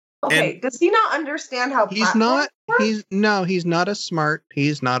 Okay, does he not understand how He's not a smart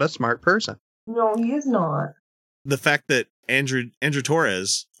person. No, he is not. The fact that Andrew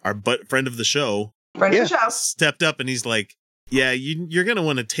Torres, our friend of the show, stepped up and he's like, yeah, you're going to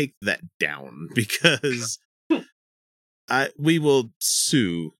want to take that down because we will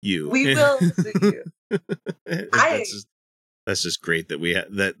sue you. We will sue you. That's just great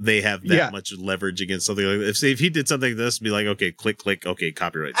that they have that much leverage against something like that. If he did something like this, be like, okay, click, okay,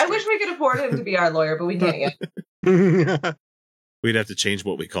 copyright strike. I wish we could afford him to be our lawyer, but we can't yet. We'd have to change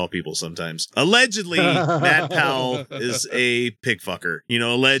what we call people sometimes. Allegedly, Matt Powell is a pig fucker.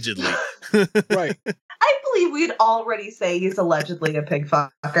 Allegedly. Right. I believe we'd already say he's allegedly a pig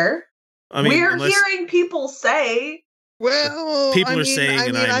fucker. I mean, we're hearing people say. Well, people are saying,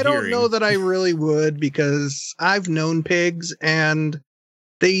 and I don't know that I really would, because I've known pigs and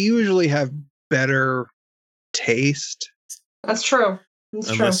they usually have better taste. That's true.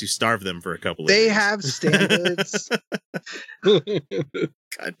 Unless you starve them for a couple of days. They days. have standards.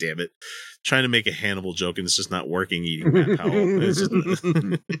 God damn it. Trying to make a Hannibal joke and it's just not working eating Matt Powell. It's just...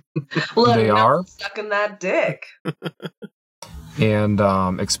 They are sucking that dick.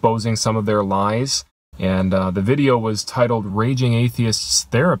 And exposing some of their lies. And the video was titled Raging Atheist's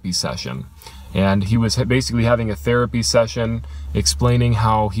Therapy Session. And he was basically having a therapy session explaining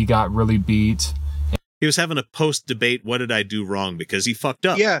how he got really beat. He was having a post-debate, what did I do wrong? Because he fucked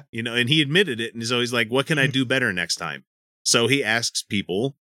up. Yeah. And he admitted it. And so he's like, what can I do better next time? So he asks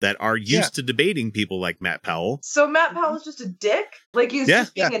people that are used to debating people like Matt Powell. So Matt Powell's just a dick? Like, he's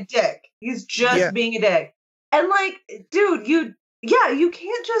just being a dick. He's just being a dick. And, dude, you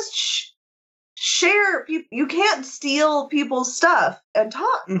can't just share people. You can't steal people's stuff and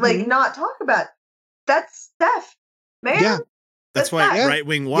talk, not talk about it. That's theft, man. Yeah. That's why Right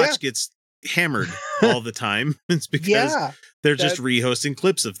Wing Watch gets hammered all the time. It's because they're just rehosting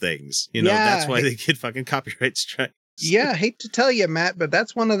clips of things. That's why they get fucking copyright strikes. Yeah, I hate to tell you, Matt, but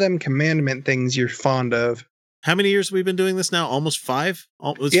that's one of them commandment things you're fond of. How many years have we been doing this now? Almost 5?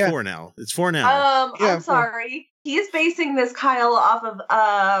 It's 4 now. It's 4 now. I'm sorry. He's basing this, Kyle, off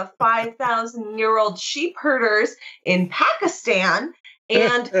of 5,000-year-old sheep herders in Pakistan,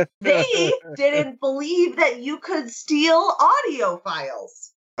 and they didn't believe that you could steal audio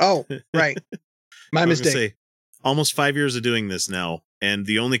files. Oh, right. My mistake. Say, almost 5 years of doing this now, and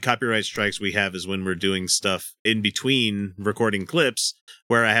the only copyright strikes we have is when we're doing stuff in between recording clips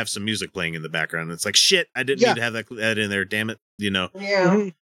where I have some music playing in the background. It's like, shit, I didn't need to have that in there, damn it, Yeah.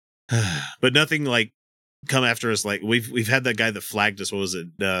 But nothing like come after us. Like we've had that guy that flagged us. What was it?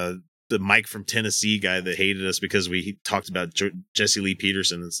 The Mike from Tennessee guy that hated us because we talked about Jesse Lee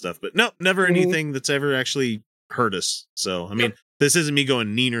Peterson and stuff. But no, never anything that's ever actually hurt us. So, I mean, this isn't me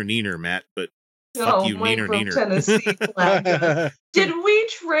going neener, Matt, but fuck you, Mike from neener. Tennessee. Did we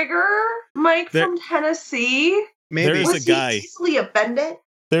trigger Mike from Tennessee? Maybe. There's Was a guy. he easily offended?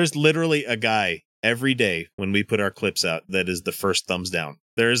 There's literally a guy every day when we put our clips out that is the first thumbs down.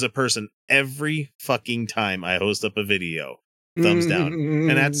 There is a person every fucking time I host up a video, thumbs down.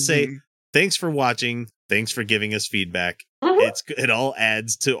 And I have to say, thanks for watching. Thanks for giving us feedback. It all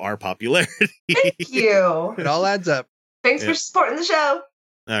adds to our popularity. Thank you. It all adds up. Thanks for supporting the show.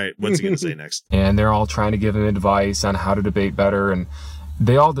 All right, what's he going to say next? And they're all trying to give him advice on how to debate better. And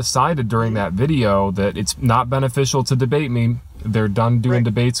they all decided during that video that it's not beneficial to debate me. They're done doing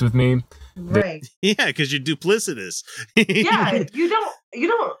debates with me. Right. Yeah, because you're duplicitous. Yeah, you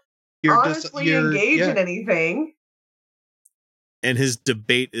don't honestly engage in anything. And his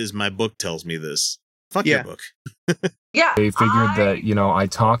debate is my book tells me this. Fuck your book. Yeah. They figured that, I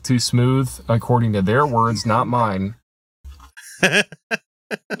talk too smooth according to their words, not mine.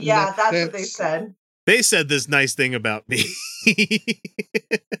 Yeah, that's what they said. They said this nice thing about me.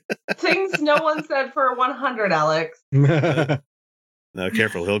 Things no one said for 100, Alex. No,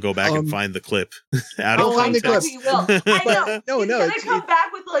 careful. He'll go back and find the clip out of context. Find the clip. He will. I know. No, He's gonna come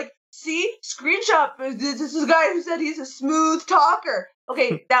back with see, screenshot. This is a guy who said he's a smooth talker.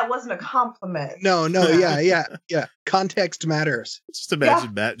 Okay, that wasn't a compliment. No, yeah. Context matters. Just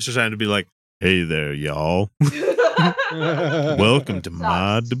imagine Matt just trying to be like, "Hey there, y'all. Welcome to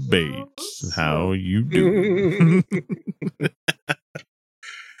my debates. How you doing?"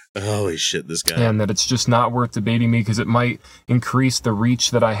 Holy shit, this guy. And that it's just not worth debating me because it might increase the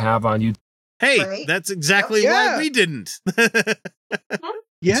reach that I have on YouTube. Hey, that's exactly why we didn't. To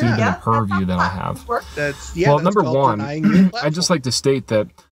the purview that I have. That's number one, I'd just like to state that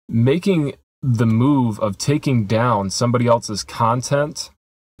making the move of taking down somebody else's content,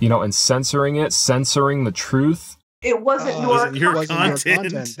 and censoring the truth. It wasn't your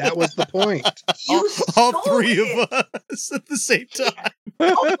content. That was the point. All three of us at the same time.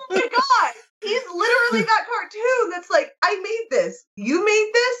 Oh my god! He's literally that cartoon that's like, I made this. You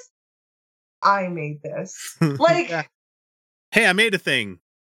made this? I made this. Hey, I made a thing.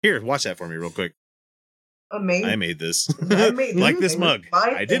 Here, watch that for me real quick. Amazing. I made this. I made like this mug.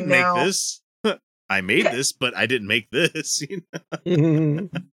 I didn't make now. this. I made this, but I didn't make this.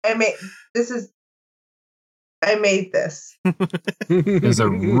 I made this. Is a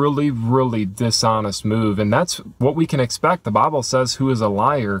really, really dishonest move, and that's what we can expect. The Bible says, "Who is a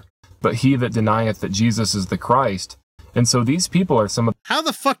liar, but he that denieth that Jesus is the Christ." And so these people are some of. How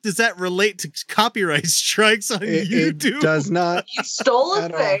the fuck does that relate to copyright strikes on YouTube? It does not. You stole a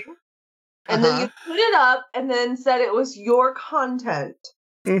thing, and then you put it up, and then said it was your content.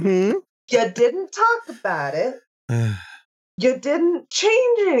 Mm-hmm. You didn't talk about it. You didn't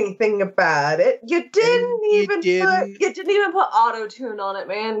change anything about it. You didn't even put auto-tune on it,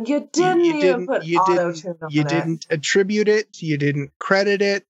 man. You didn't even put auto-tune on it. You didn't attribute it. You didn't credit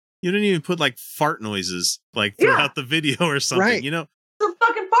it. You didn't even put fart noises throughout the video or something. Right. Some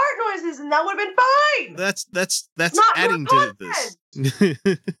fucking fart noises, and that would have been fine. That's not adding to this.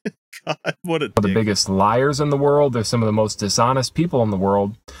 God, what a dick. The biggest liars in the world. They're some of the most dishonest people in the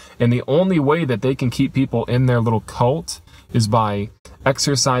world. And the only way that they can keep people in their little cult is by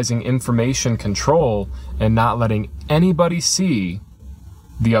exercising information control and not letting anybody see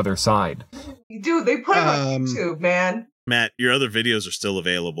the other side. Dude, they put it on YouTube, man. Matt, your other videos are still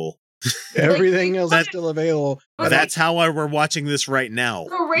available. Everything else is still available. That's how we're watching this right now.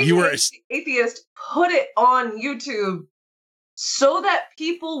 The Raging Atheist put it on YouTube so that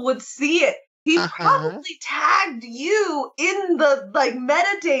people would see it. He probably tagged you in the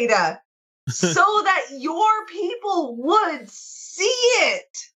metadata so that your people would see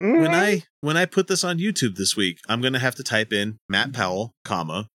it. When I put this on YouTube this week, I'm gonna have to type in Matt Powell,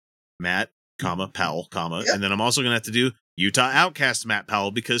 Matt, Powell, and then I'm also gonna have to do Utah Outcast Matt Powell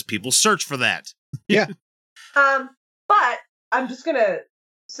because people search for that. Yeah. But I'm just gonna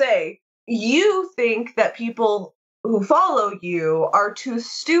say, you think that people who follow you are too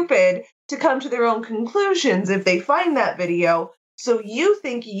stupid to come to their own conclusions if they find that video. So you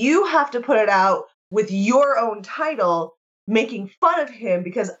think you have to put it out with your own title, making fun of him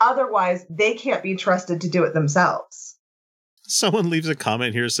because otherwise they can't be trusted to do it themselves. Someone leaves a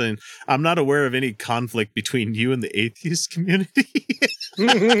comment here saying, "I'm not aware of any conflict between you and the atheist community."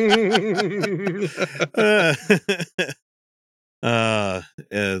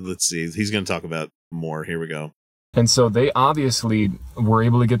 Let's see. He's going to talk about more. Here we go. And so they obviously were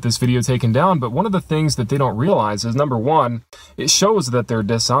able to get this video taken down. But one of the things that they don't realize is, number one, it shows that they're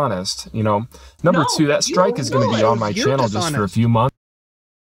dishonest. Number two, that strike is going to be on my channel just for a few months.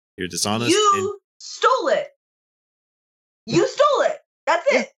 You're dishonest. You stole it. You stole it. That's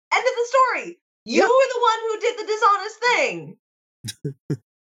it. End of the story. You were the one who did the dishonest thing.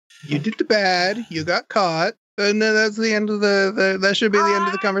 You did the bad. You got caught. And then that's the end of that should be the end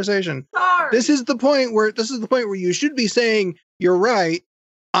of the conversation. Sorry. This is the point where you should be saying, "You're right.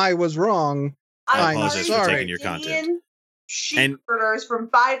 I was wrong. I I'm apologize for sorry." taking your content. Sheep herders from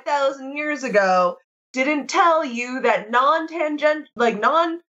 5,000 years ago didn't tell you that non-tangible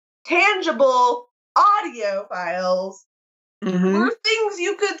audio files were things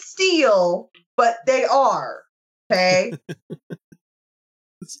you could steal, but they are. Okay.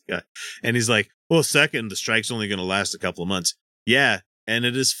 This guy. And he's like, well, second, the strike's only going to last a couple of months. Yeah, and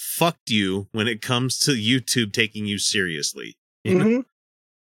it has fucked you when it comes to YouTube taking you seriously. You know?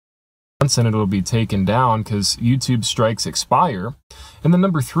 and it'll be taken down because YouTube strikes expire. And then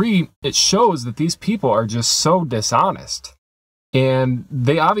number 3, it shows that these people are just so dishonest. And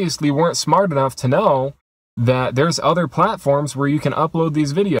they obviously weren't smart enough to know that there's other platforms where you can upload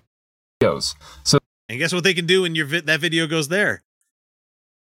these videos. So, and guess what they can do when that video goes there?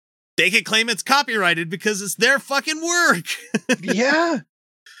 They can claim it's copyrighted because it's their fucking work. Yeah.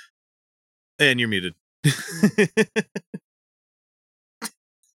 And you're muted.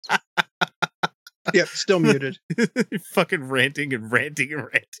 Yep, still muted. You're fucking ranting, and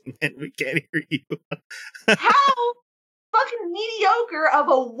we can't hear you. How fucking mediocre of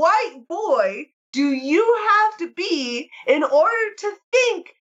a white boy do you have to be in order to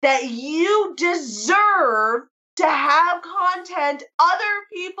think that you deserve to have content other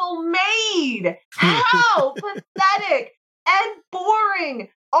people made? How pathetic and boring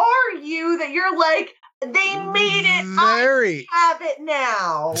are you that you're like, they made it, I have it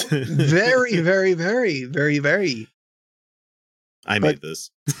now? Very, very, very, very, very. I made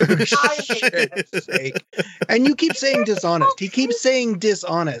this. Shit's sake. And you keep saying dishonest. He keeps saying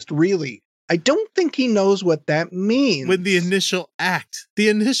dishonest, really. I don't think he knows what that means. When the initial act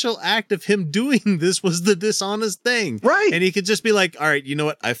of him doing this was the dishonest thing. Right. And he could just be like, all right, you know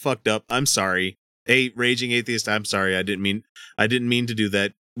what? I fucked up. I'm sorry. Hey, Raging Atheist, I'm sorry. I didn't mean to do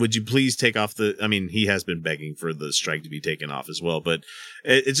that. Would you please take off he has been begging for the strike to be taken off as well, but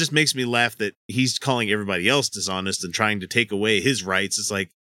it just makes me laugh that he's calling everybody else dishonest and trying to take away his rights. It's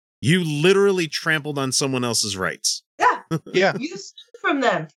like, you literally trampled on someone else's rights. Yeah. Yeah. You stole from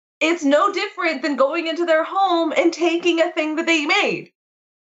them. It's no different than going into their home and taking a thing that they made.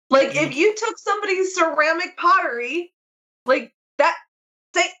 Like, if you took somebody's ceramic pottery, like, that,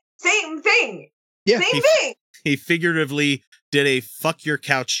 same thing. Yeah. Same thing. He figuratively did a fuck your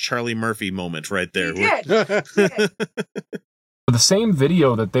couch Charlie Murphy moment right there. The same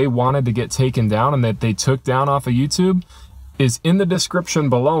video that they wanted to get taken down and that they took down off of YouTube is in the description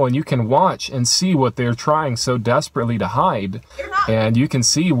below, and you can watch and see what they're trying so desperately to hide. And you can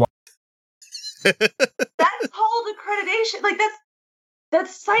see why. That's called accreditation. Like,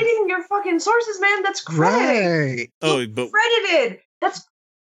 that's citing your fucking sources, man. That's credit. Right. Oh, but credited. That's,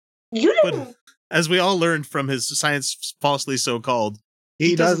 you didn't. But as we all learned from his Science Falsely So Called,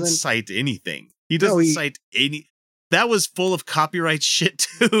 he doesn't cite anything. He doesn't cite any. That was full of copyright shit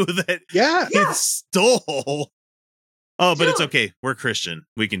too. That he stole. Oh, but it's okay. We're Christian.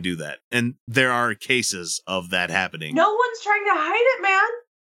 We can do that. And there are cases of that happening. No one's trying to hide it, man.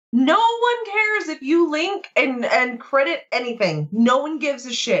 No one cares if you link and credit anything. No one gives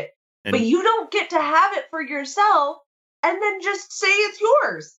a shit. And but you don't get to have it for yourself and then just say it's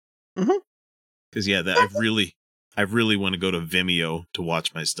yours. Mm-hmm. Because I really want to go to Vimeo to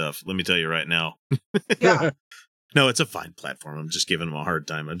watch my stuff. Let me tell you right now. Yeah. No, it's a fine platform. I'm just giving them a hard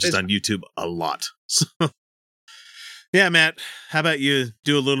time. I'm just on YouTube a lot. So, yeah, Matt, how about you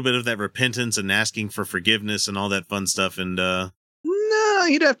do a little bit of that repentance and asking for forgiveness and all that fun stuff? And no,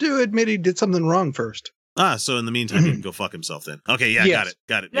 he'd have to admit he did something wrong first. So in the meantime, he can go fuck himself then. Okay, yeah, Yes.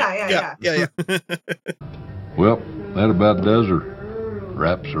 got it. Yeah. Well, that about does her.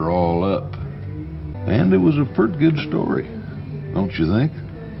 Wraps are all up. And it was a pretty good story, don't you think?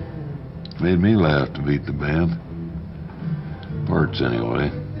 Made me laugh to beat the band. Parts,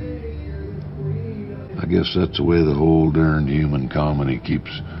 anyway. I guess that's the way the whole darned human comedy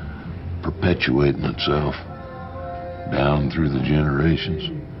keeps perpetuating itself. Down through the generations.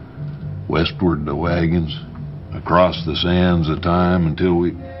 Westward the wagons. Across the sands of time until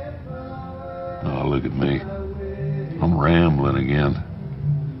we... Oh, look at me. I'm rambling again.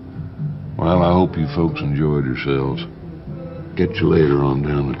 Well, I hope you folks enjoyed yourselves. Catch you later on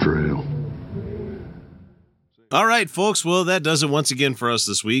down the trail. All right, folks. Well, that does it once again for us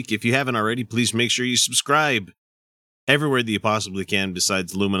this week. If you haven't already, please make sure you subscribe everywhere that you possibly can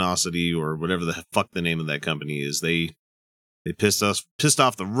besides Luminosity or whatever the fuck the name of that company is. They pissed off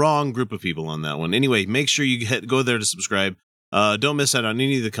the wrong group of people on that one. Anyway, make sure you go there to subscribe. Don't miss out on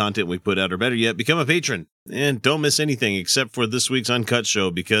any of the content we put out, or better yet, become a patron. And don't miss anything except for this week's Uncut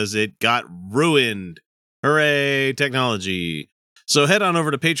show because it got ruined. Hooray, technology. So head on over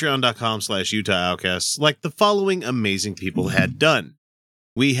to patreon.com/Utah Outcasts like the following amazing people had done.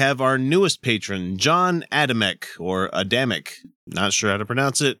 We have our newest patron, John Adamek, or Adamek. Not sure how to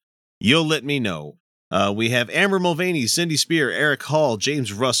pronounce it. You'll let me know. We have Amber Mulvaney, Cindy Spear, Eric Hall,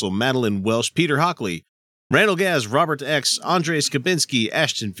 James Russell, Madeline Welsh, Peter Hockley, Randall Gaz, Robert X, Andre Skabinski,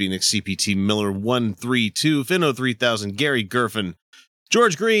 Ashton Phoenix, CPT Miller 132, Finno 3000, Gary Gerfin,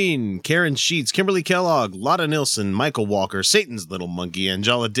 George Green, Karen Sheets, Kimberly Kellogg, Lotta Nilsson, Michael Walker, Satan's Little Monkey,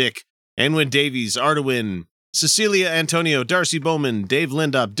 Angela Dick, Anwin Davies, Artawin, Cecilia Antonio, Darcy Bowman, Dave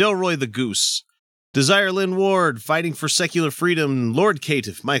Lindop, Delroy the Goose, Desire Lynn Ward, Fighting for Secular Freedom, Lord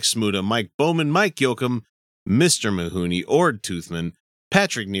Caitiff, Mike Smuda, Mike Bowman, Mike Yoakum, Mr. Mahoney, Ord Toothman,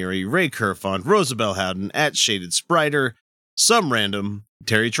 Patrick Neary, Ray Kerfont, Rosabelle Howden, at Shaded Spriter, Some Random,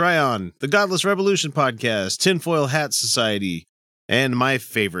 Terry Tryon, The Godless Revolution Podcast, Tinfoil Hat Society, and my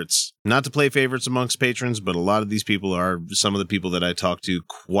favorites. Not to play favorites amongst patrons, but a lot of these people are some of the people that I talk to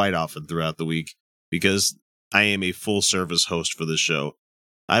quite often throughout the week, because I am a full-service host for this show.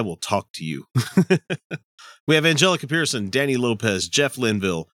 I will talk to you. We have Angelica Pearson, Danny Lopez, Jeff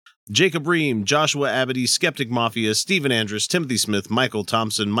Linville, Jacob Ream, Joshua Abity, Skeptic Mafia, Stephen Andrus, Timothy Smith, Michael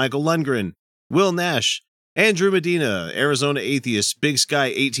Thompson, Michael Lundgren, Will Nash, Andrew Medina, Arizona Atheist, Big Sky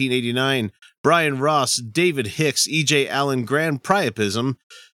 1889, Brian Ross, David Hicks, EJ Allen, Grand Priapism,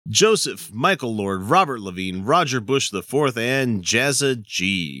 Joseph, Michael Lord, Robert Levine, Roger Bush IV, and Jazza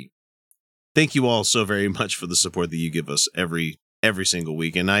G. Thank you all so very much for the support that you give us every single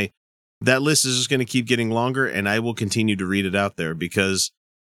week. And that list is just going to keep getting longer, and I will continue to read it out there because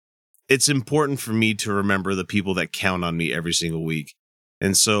it's important for me to remember the people that count on me every single week.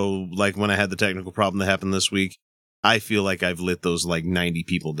 And so, like when I had the technical problem that happened this week, I feel like I've lit those like 90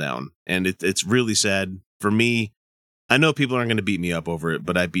 people down. And it's really sad for me. I know people aren't going to beat me up over it,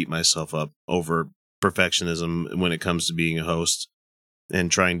 but I beat myself up over perfectionism when it comes to being a host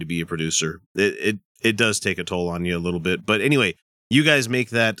and trying to be a producer. It does take a toll on you a little bit. But anyway, you guys make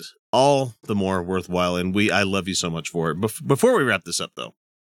that all the more worthwhile, and I love you so much for it. Before we wrap this up, though,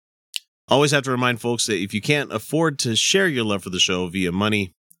 always have to remind folks that if you can't afford to share your love for the show via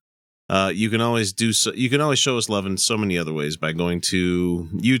money, you can always do so. You can always show us love in so many other ways by going to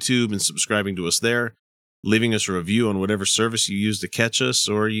YouTube and subscribing to us there, leaving us a review on whatever service you use to catch us,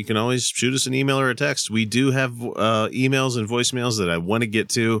 or you can always shoot us an email or a text. We do have emails and voicemails that I want to get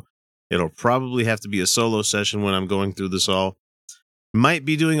to. It'll probably have to be a solo session when I'm going through this all. Might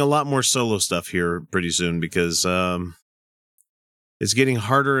be doing a lot more solo stuff here pretty soon because it's getting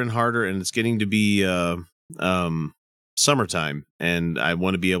harder and harder, and it's getting to be summertime, and I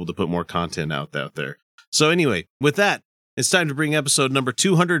want to be able to put more content out there. So anyway, with that, it's time to bring episode number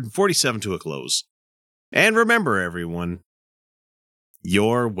 247 to a close. And remember, everyone,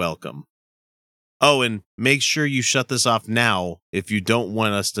 you're welcome. Oh, and make sure you shut this off now if you don't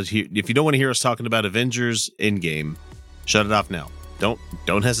want us to hear. If you don't want to hear us talking about Avengers Endgame, shut it off now.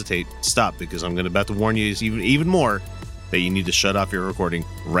 Don't hesitate. Stop, because I'm about to warn you even more that you need to shut off your recording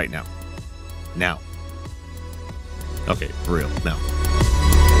right now. Now. Okay, for real. Now.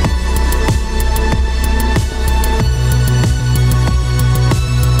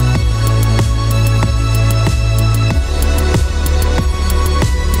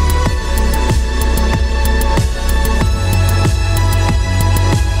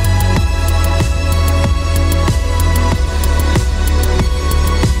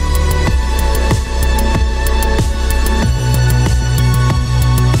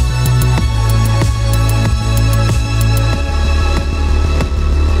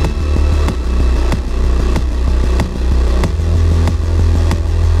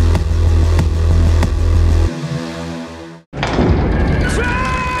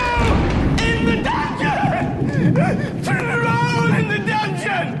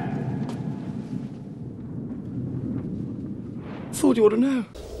 Thought you ought to know.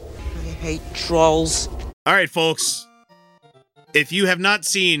 I hate trolls. All right, folks. If you have not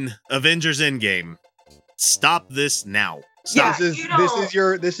seen Avengers Endgame, stop this now. Stop.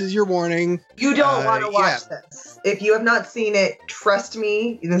 Yeah, this is your warning. You don't want to watch this. If you have not seen it, trust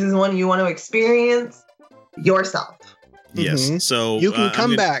me, this is one you want to experience yourself. Yes. Mm-hmm. So you can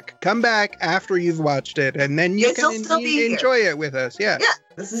come back after you've watched it, and then you can enjoy it with us. Yeah. Yeah.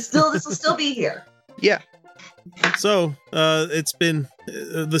 This will still be here. Yeah. So it's been.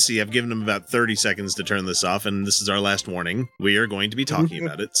 Let's see. I've given them about 30 seconds to turn this off, and this is our last warning. We are going to be talking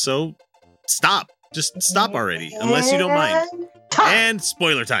about it. So stop. Just stop already, unless you don't mind. And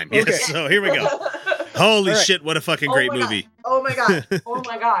spoiler time. Yes. Okay. So here we go. Holy shit! What a fucking great movie. Oh my god. Oh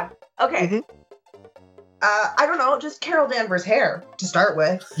my god. Okay. Mm-hmm. I don't know, just Carol Danvers' hair to start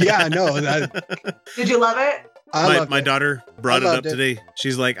with. Yeah, no. Did you love it? My daughter brought it up today.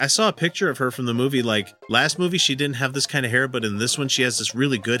 She's like, I saw a picture of her from the movie. Like, last movie, she didn't have this kind of hair, but in this one, she has this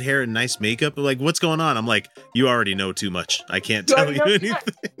really good hair and nice makeup. Like, what's going on? I'm like, you already know too much. I can't tell you anything.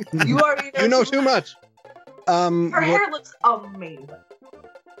 You already know. You know too much. Her hair looks amazing.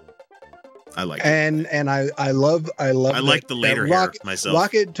 I like it. And I love I like the later hair myself.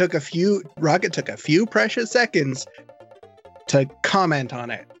 Rocket took a few precious seconds to comment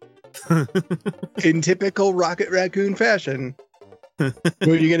on it. In typical Rocket Raccoon fashion. Are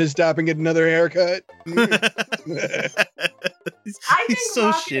you gonna stop and get another haircut? He's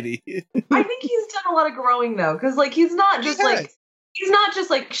so shitty. I think he's done a lot of growing though, because like he's not just like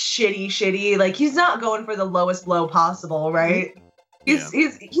shitty. Like he's not going for the lowest blow possible, right? He's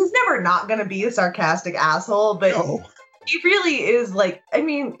never not gonna be a sarcastic asshole, but he really is like, I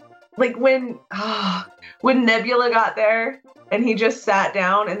mean, like when Nebula got there and he just sat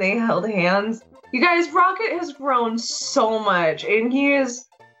down and they held hands. You guys, Rocket has grown so much, and he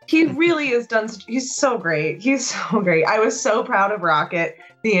really is done. He's so great. He's so great. I was so proud of Rocket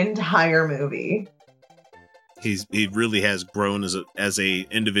the entire movie. He really has grown as a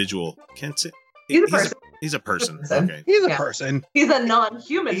individual. Can't say he's a person. He's a person. Okay. He's a person. He's a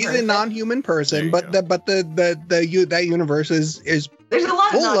non-human. He's person. a non-human person, but that universe is there's a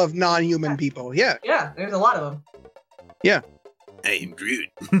lot full of non-human people. Yeah. Yeah, there's a lot of them. Yeah. I'm Groot.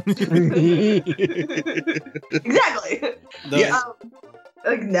 Exactly. Yeah.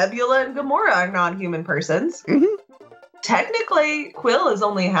 Like Nebula and Gamora are non-human persons. Mm-hmm. Technically, Quill is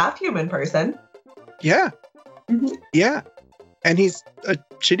only a half-human person. Yeah. Mm-hmm. Yeah. And he's a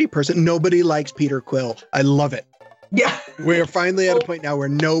shitty person. Nobody likes Peter Quill. I love it. Yeah. We're finally at a point now where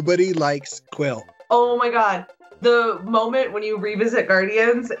nobody likes Quill. Oh my god. The moment when you revisit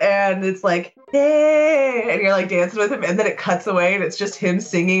Guardians and it's like, hey, and you're like dancing with him, and then it cuts away and it's just him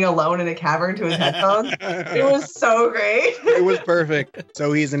singing alone in a cavern to his headphones. It was so great. It was perfect.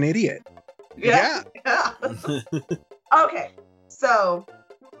 So he's an idiot. Yeah. Okay. So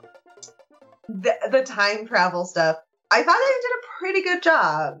the time travel stuff, I thought they did a pretty good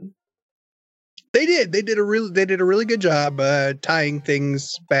job. They did. They did a really good job tying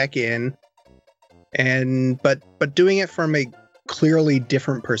things back in, and but doing it from a clearly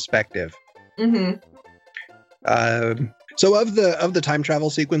different perspective. Mm-hmm. So of the time travel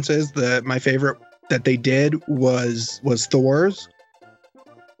sequences, my favorite that they did was Thor's,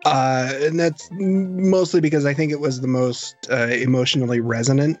 and that's mostly because I think it was the most emotionally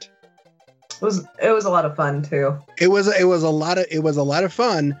resonant. It was a lot of fun too. It was a lot of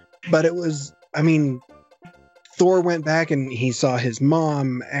fun, but it was, I mean, Thor went back and he saw his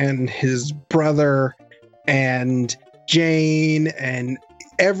mom and his brother and Jane and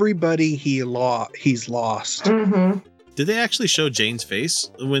everybody he's lost. Mm-hmm. Did they actually show Jane's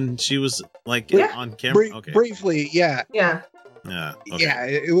face when she was like on camera? Okay. Briefly, yeah. Yeah. Yeah. Okay. Yeah,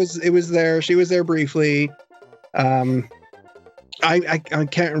 it was there. She was there briefly. I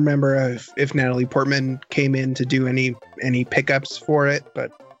can't remember if Natalie Portman came in to do any pickups for it,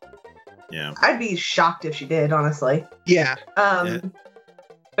 but yeah, I'd be shocked if she did, honestly. Yeah.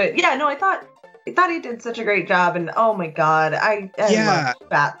 But yeah, no, I thought he did such a great job, and oh my god, I love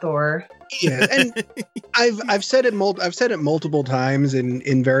Fat Thor. Yeah, and I've said it multiple times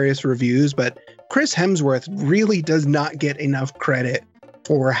in various reviews, but Chris Hemsworth really does not get enough credit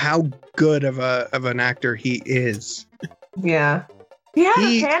for how good of an actor he is. Yeah. He had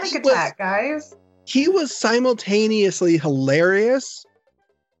a panic attack, guys. He was simultaneously hilarious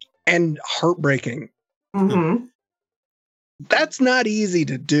and heartbreaking. Mm-hmm. That's not easy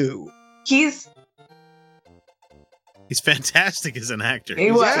to do. He's fantastic as an actor. He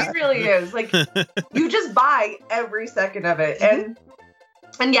really is. Like, you just buy every second of it. And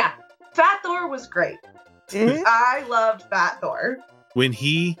yeah, Fat Thor was great. Mm-hmm. I loved Fat Thor. When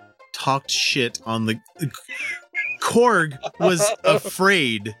he talked shit on the Korg was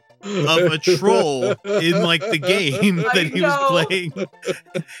afraid of a troll in like the game that he was playing.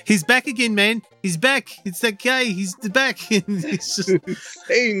 He's back again, man. He's back. It's that guy. He's back. He's just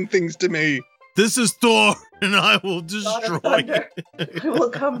saying things to me. This is Thor, and I will destroy you. I will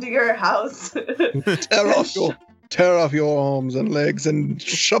come to your house. Tear off your arms and legs and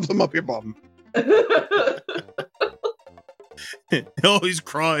shove them up your bum. Oh, he's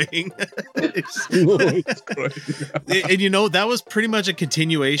crying. And you know, that was pretty much a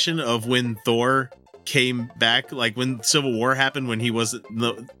continuation of when Thor came back, like when Civil War happened, when he wasn't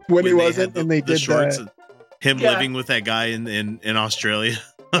when he wasn't, and they the did shorts, that. Him living with that guy in Australia.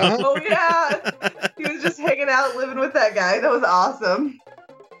 Oh yeah, he was just hanging out, living with that guy. That was awesome.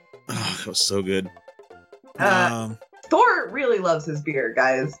 Oh, that was so good. Thor really loves his beer,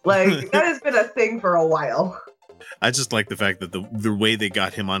 guys. Like, that has been a thing for a while. I just like the fact that the way they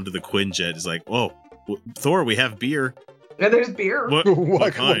got him onto the Quinjet is like, whoa, Thor, we have beer. Yeah, there's beer.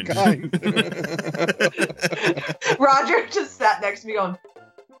 What kind? Roger just sat next to me going,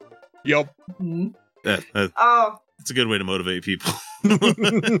 "Yep." Mm-hmm. It's a good way to motivate people.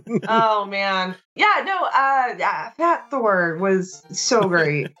 Oh man, yeah, no, Fat Thor was so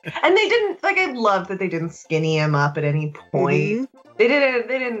great, and they didn't like. I love that they didn't skinny him up at any point. Mm-hmm. They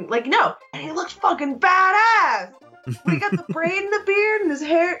didn't like no, and he looked fucking badass. We got the braid and the beard and his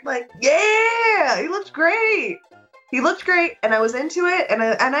hair. Like, yeah, he looked great. He looked great, and I was into it. And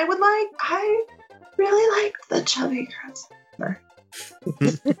I really liked the chubby crossover.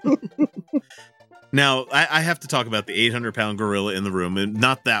 Now, I have to talk about the 800-pound gorilla in the room, and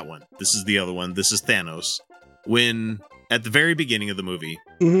not that one. This is the other one. This is Thanos. When, at the very beginning of the movie,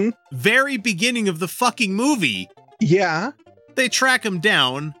 very beginning of the fucking movie, yeah, they track him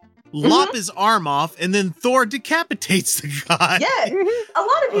down, lop his arm off, and then Thor decapitates the guy. Yeah, a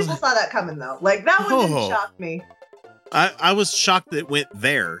lot of people saw that coming, though. Like, that one didn't shock me. I was shocked that it went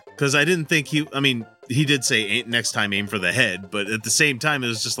there, because I didn't think he did say next time aim for the head, but at the same time, it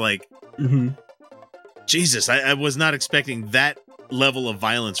was just like, Jesus, I was not expecting that level of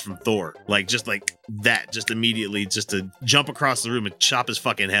violence from Thor. Just immediately, just to jump across the room and chop his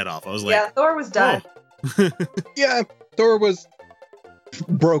fucking head off. I was like, yeah, Thor was done. Yeah, Thor was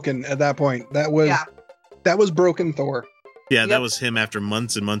broken at that point. That was broken Thor. Yeah, that was him after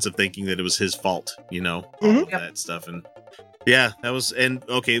months and months of thinking that it was his fault, all of that stuff. And yeah, that was, and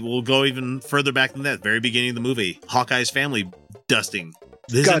okay, we'll go even further back than that. Very beginning of the movie, Hawkeye's family dusting.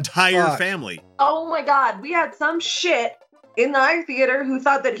 His entire family. Oh my God, we had some shit in the eye theater who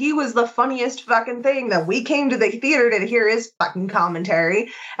thought that he was the funniest fucking thing, that we came to the theater to hear his fucking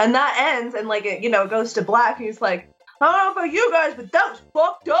commentary. And that ends, and it goes to black, and he's like, I don't know about you guys, but that was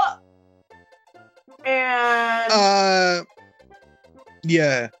fucked up. And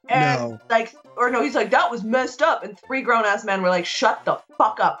he's like, that was messed up. And 3 grown-ass men were like, shut the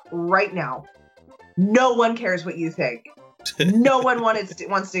fuck up right now. No one cares what you think. No one wants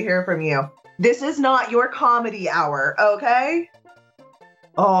to hear from you. This is not your comedy hour, okay?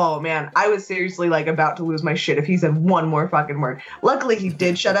 Oh, man. I was seriously, about to lose my shit if he said one more fucking word. Luckily, he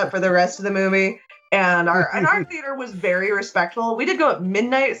did shut up for the rest of the movie. And our theater was very respectful. We did go at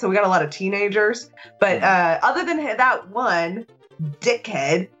midnight, so we got a lot of teenagers. But other than that one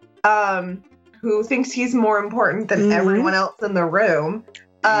dickhead who thinks he's more important than everyone else in the room.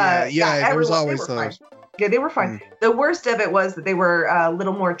 There was always those. Yeah, they were fine. The worst of it was that they were a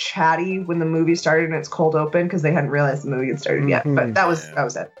little more chatty when the movie started and it's cold open because they hadn't realized the movie had started yet. But that was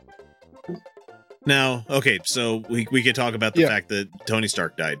it. Now, okay, so we could talk about the fact that Tony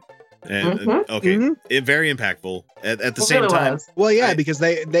Stark died. And it very impactful. At the same time, because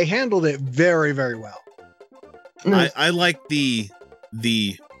they handled it very, very well. I like the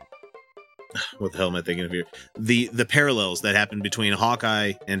what the hell am I thinking of here? The parallels that happened between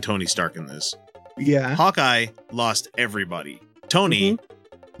Hawkeye and Tony Stark in this. Yeah. Hawkeye lost everybody. Tony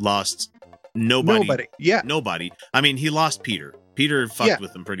lost nobody. Yeah. Nobody. I mean, he lost Peter. Peter fucked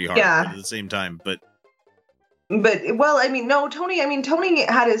with him pretty hard at the same time, but Tony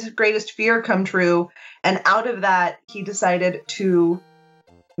had his greatest fear come true, and out of that, he decided to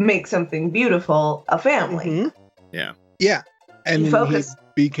make something beautiful, a family. Yeah. Yeah. And he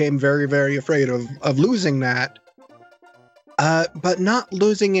became very, very afraid of losing that, but not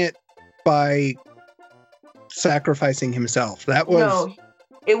losing it by sacrificing himself. That was... No,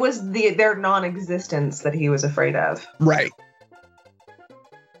 it was their non-existence that he was afraid of. Right.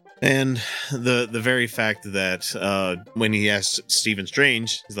 And the very fact that when he asked Stephen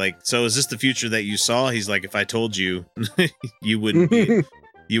Strange, he's like, "So is this the future that you saw?" He's like, "If I told you, you wouldn't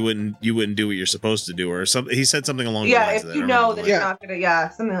you wouldn't do what you're supposed to do," or something. He said something along the lines of that. If you know that you're not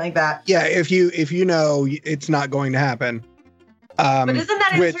gonna, something like that. Yeah, if you know it's not going to happen. But isn't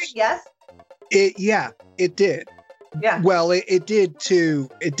that answer yes? It did. Yeah. Well, it did to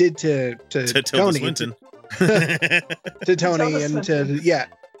Tony, Swinton. to Tony, and to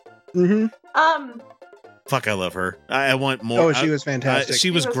Fuck, I love her. I want more. Oh, she was fantastic.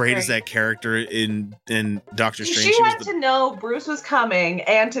 She was great as that character in Doctor Strange. She had to know Bruce was coming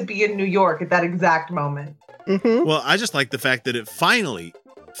and to be in New York at that exact moment. Well, I just like the fact that it finally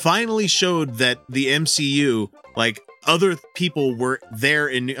showed that the MCU, other people were there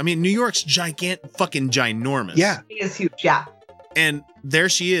New York's fucking ginormous. Yeah. It is huge, yeah. And there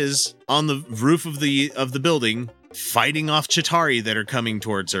she is on the roof of the building fighting off Chitauri that are coming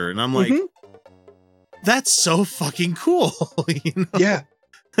towards her. And I'm like, that's so fucking cool. Yeah.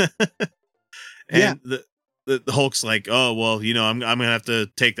 And the Hulk's like, "Oh, well, I'm going to have to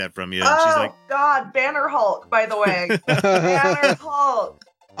take that from you." And she's like, God, Banner Hulk, by the way. Banner Hulk.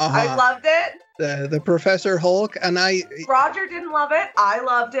 I loved it. The Professor Hulk, and Roger didn't love it. I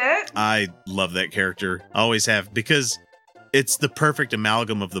loved it. I love that character. Always have, because it's the perfect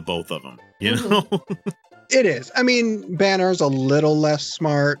amalgam of the both of them, you know? It is. I mean, Banner's a little less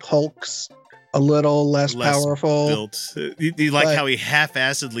smart. Hulk's a little less powerful. Built. You like how he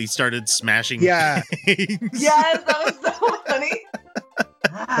half-assedly started smashing things? Yes, that was so funny.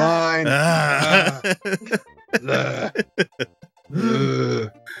 Fine.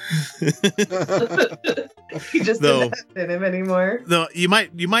 He just didn't have it in him anymore. Though you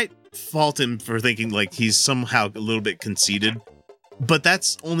might fault him for thinking like he's somehow a little bit conceited, but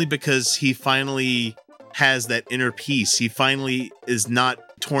that's only because he finally has that inner peace. He finally is not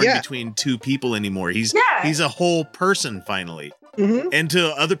torn between two people anymore. He's a whole person finally. Mm-hmm. And to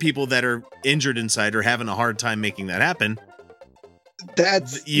other people that are injured inside or having a hard time making that happen,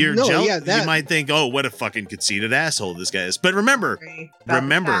 you might think, oh, what a fucking conceited asshole this guy is. But remember,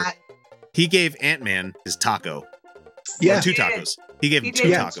 he gave Ant-Man his taco. Yeah. Or two tacos. He gave him two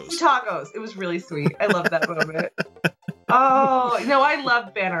tacos. 2 tacos. It was really sweet. I love that moment. Oh, no, I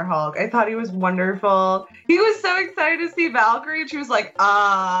loved Banner Hulk. I thought he was wonderful. He was so excited to see Valkyrie, and she was like, no.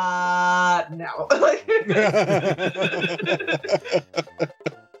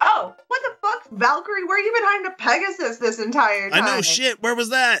 Oh, what the fuck? Valkyrie, where you behind a Pegasus this entire time? I know, shit. Where was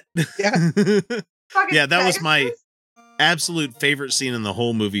that? Yeah. Yeah, that was my absolute favorite scene in the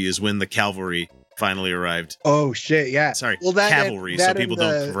whole movie is when the cavalry finally arrived. Oh shit, yeah. Sorry, well, cavalry, so people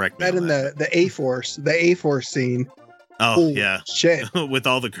don't correct me. That in the A-Force, scene. Oh, yeah. Shit. With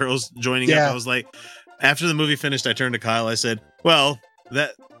all the girls joining up, I was like, after the movie finished, I turned to Kyle, I said, well, the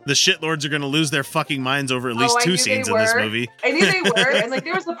shitlords are going to lose their fucking minds over at least 2 scenes in this movie. I knew they were, and like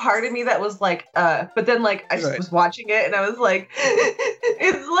there was a part of me that was like, but then like I just was watching it, and I was like,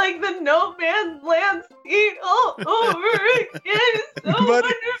 it's like the No Man's Land scene all over again. It's so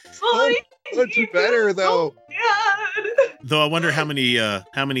wonderful. Much better though. Though I wonder how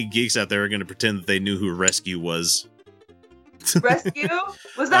many geeks out there are going to pretend that they knew who Rescue was. Rescue?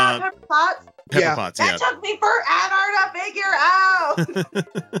 Was that Pepper Potts? Pepper Potts, That took me forever to figure out.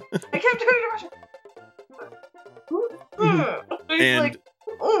 I kept turning to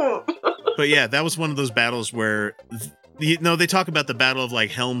but yeah, that was one of those battles where they talk about the battle of like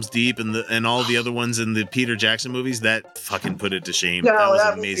Helm's Deep and all the other ones in the Peter Jackson movies that fucking put it to shame. No, that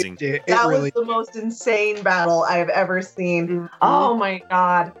was amazing. That was the most insane battle I've ever seen. Oh my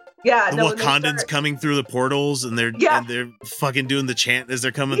god. Yeah, the Wakandans coming through the portals and they're fucking doing the chant as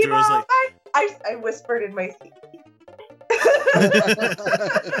they're coming through. I was like, I whispered in my seat.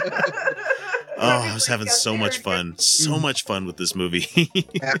 I was having so much fun. So much fun with this movie.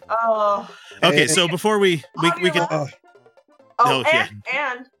 Oh. Okay, so before we can.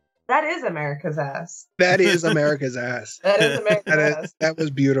 And that is America's ass. That is America's ass. That is America's ass. That was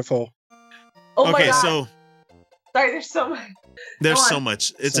beautiful. Oh my god. So sorry, there's so much. There's so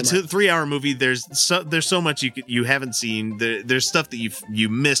much. It's a 3-hour movie. There's so much you haven't seen. There's stuff that you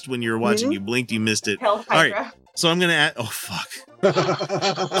missed when you were watching. You blinked, you missed it. All right. So I'm gonna add. Oh fuck.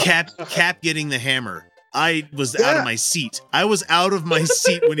 Cap getting the hammer. I was out of my seat. I was out of my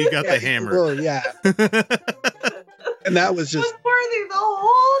seat when he got the hammer. Well, yeah. And that was just worthy the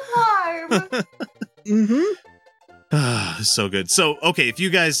whole time. So good. So, okay,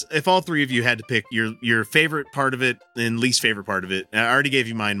 if all three of you had to pick your favorite part of it and least favorite part of it, I already gave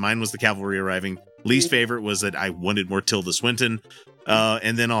you mine. Mine was the cavalry arriving. Least favorite was that I wanted more Tilda Swinton.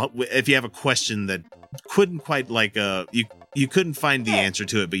 And then if you have a question that couldn't quite you couldn't find the answer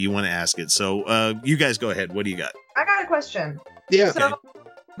to it, but you want to ask it. So, you guys go ahead. What do you got? I got a question. Yeah. So,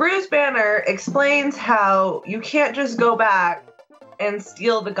 Bruce Banner explains how you can't just go back and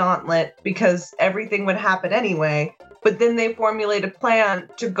steal the gauntlet because everything would happen anyway. But then they formulate a plan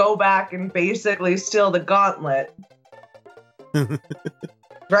to go back and basically steal the gauntlet.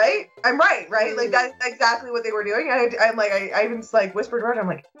 Right? I'm right? Like that's exactly what they were doing. I'm like, I even like whispered word. I'm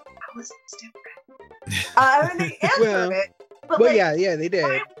like, how was this different? I mean, they answered it. But like, yeah, they did.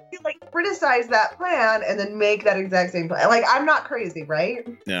 Why would you like criticize that plan and then make that exact same plan? Like, I'm not crazy, right?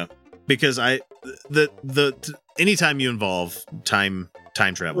 Yeah, because anytime you involve time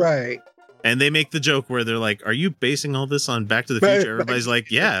travel, right? And they make the joke where they're like, "Are you basing all this on Back to the Future?" Everybody's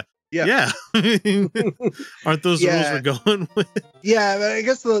like, "Yeah." Yeah. Aren't those the rules we're going with? Yeah, but I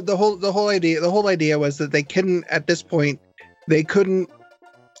guess the whole idea was that they couldn't at this point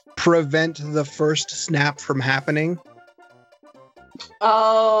prevent the first snap from happening.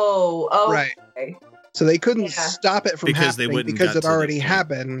 Oh, right. So they couldn't stop it from happening because it already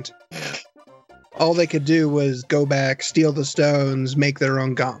happened. All they could do was go back, steal the stones, make their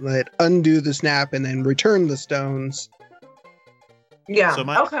own gauntlet, undo the snap, and then return the stones. Yeah. So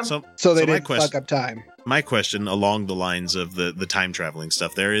they didn't fuck up time. My question, along the lines of the time traveling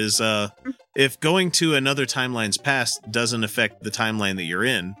stuff, there is, if going to another timeline's past doesn't affect the timeline that you're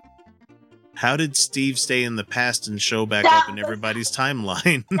in, how did Steve stay in the past and show back up in everybody's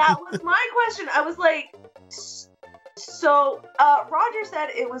timeline? That was my question. I was like, so Roger said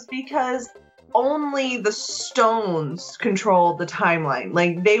it was because only the stones controlled the timeline.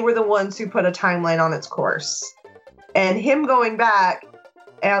 Like, they were the ones who put a timeline on its course. and him going back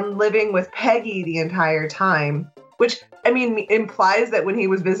and living with Peggy the entire time, which I mean implies that when he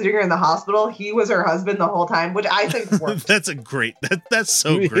was visiting her in the hospital, he was her husband the whole time, which I think works. That's a great. That's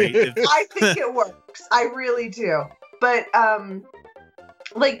so great. I think it works. I really do. But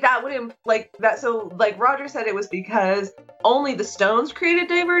like that would like that. So like Roger said, it was because only the Stones created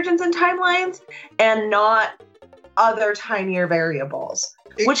divergence in timelines and not other tinier variables,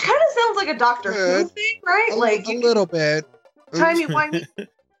 which kind of sounds like a Doctor Who thing, right? Like a little bit. Timey-wimey.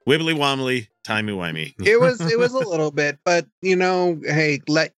 Wibbly wobbly, timey-wimey. It was a little bit, but you know, hey,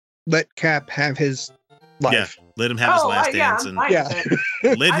 let Cap have his life. Yeah, let him have his last dance and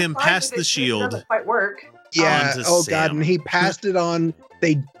let him pass the shield. Doesn't quite work. Yeah. Oh God, and he passed it on.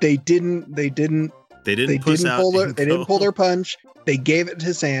 They didn't pull their punch. They gave it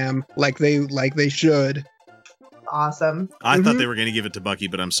to Sam like they should. Awesome. I thought they were going to give it to Bucky,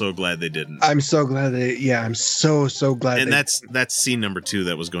 but I'm so glad they didn't. I'm so glad I'm so glad. And that's scene number 2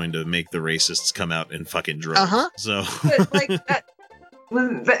 that was going to make the racists come out and fucking drones. So but, like that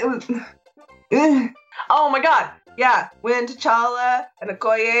was oh my God. Yeah, when T'Challa and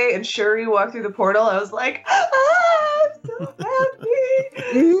Okoye and Shuri walked through the portal, I was like, I'm so happy.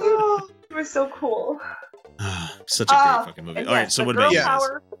 It was so cool. Such a great fucking movie. All right, so what about you guys?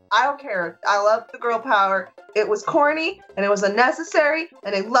 I don't care. I love the girl power. It was corny and it was unnecessary,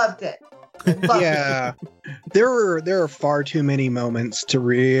 and I loved it. Yeah, there are far too many moments to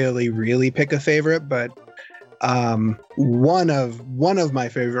really pick a favorite, but one of my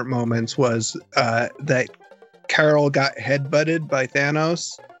favorite moments was that Carol got headbutted by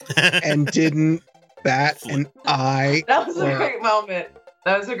Thanos and didn't bat an eye. That was a great moment.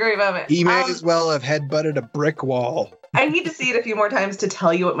 He may as well have headbutted a brick wall. I need to see it a few more times to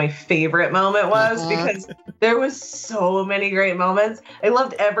tell you what my favorite moment was, because there was so many great moments. I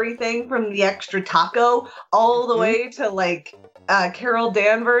loved everything from the extra taco all the way to like Carol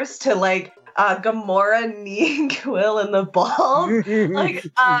Danvers to like Gamora kneeing Quill in the balls. Like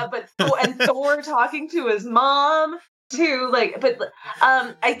and Thor talking to his mom too. Like, but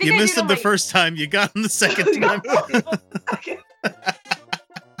I think you missed him the first time. You got him the second time.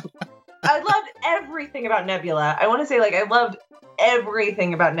 I loved everything about Nebula. I want to say, like, I loved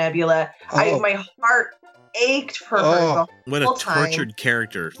everything about Nebula. My heart ached for her the whole what a tortured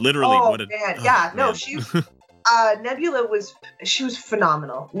character. Literally, what a man. No, she Nebula was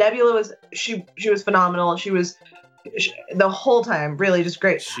phenomenal. Nebula was she was phenomenal. She was the whole time really just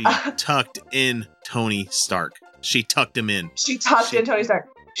great. She tucked in Tony Stark. She tucked him in. She tucked in Tony Stark.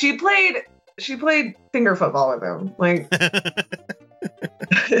 She played finger football with him. Like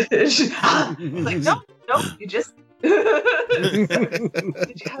like, no, you just did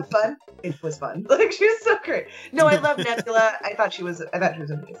you have fun? It was fun. Like, she was so great. No, I love Nebula. I thought she was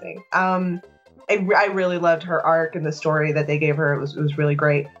amazing. I really loved her arc and the story that they gave her. It was really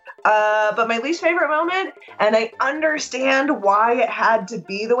great. But my least favorite moment, and I understand why it had to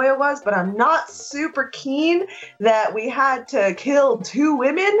be the way it was, but I'm not super keen that we had to kill 2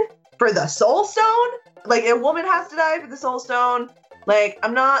 women for the Soul Stone. Like, a woman has to die for the Soul Stone. Like,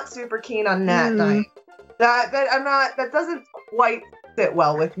 I'm not super keen on Nat dying. That doesn't quite sit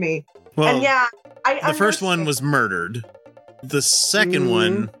well with me. Well, and yeah, the first one was murdered. The second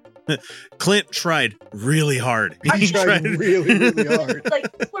one, Clint tried really hard. He tried really hard.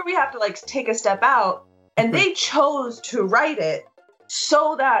 Like, that's where we have to like take a step out, and they chose to write it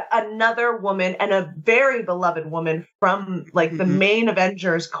so that another woman, and a very beloved woman from like the main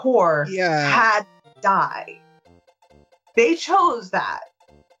Avengers core, had to die. They chose that,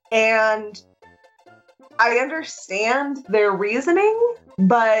 and I understand their reasoning,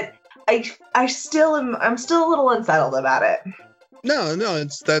 but I'm still a little unsettled about it. No,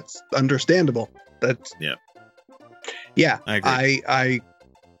 that's understandable. That's yeah. I agree.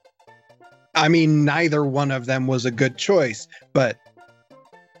 I mean, neither one of them was a good choice, but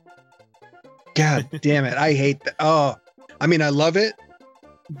God damn it, I hate that. Oh, I mean, I love it,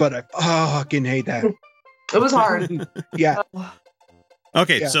 but I fucking hate that. It was hard. Yeah.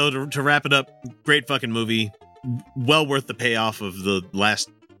 Okay, so to wrap it up, great fucking movie. Well worth the payoff of the last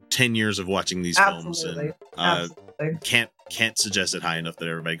 10 years of watching these films. And can't suggest it high enough that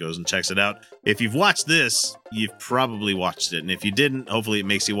everybody goes and checks it out. If you've watched this, you've probably watched it. And if you didn't, hopefully it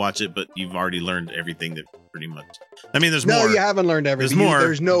makes you watch it, but you've already learned everything that pretty much. I mean, there's more. No, you haven't learned everything. There's more.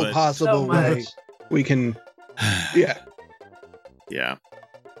 There's no possible way we can. Yeah. Yeah.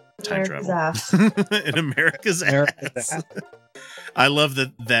 Time America's travel. Ass. In America's ass. I love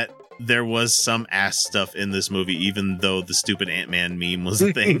that there was some ass stuff in this movie, even though the stupid Ant-Man meme was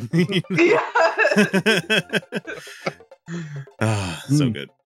a thing. So good.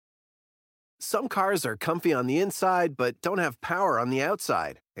 Some cars are comfy on the inside, but don't have power on the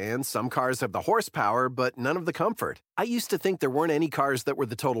outside. And some cars have the horsepower, but none of the comfort. I used to think there weren't any cars that were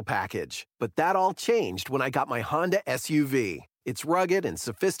the total package. But that all changed when I got my Honda SUV. It's rugged and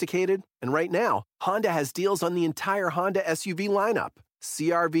sophisticated, and right now, Honda has deals on the entire Honda SUV lineup.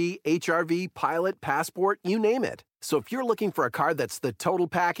 CR-V, HR-V, Pilot, Passport, you name it. So if you're looking for a car that's the total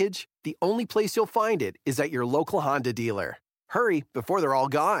package, the only place you'll find it is at your local Honda dealer. Hurry before they're all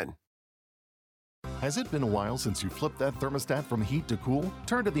gone. Has it been a while since you flipped that thermostat from heat to cool?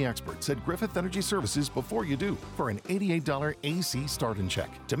 Turn to the experts at Griffith Energy Services before you do for an $88 AC start and check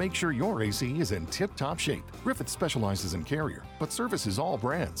to make sure your AC is in tip-top shape. Griffith specializes in Carrier, but services all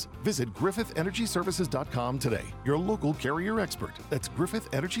brands. Visit GriffithEnergyServices.com today. Your local Carrier expert. That's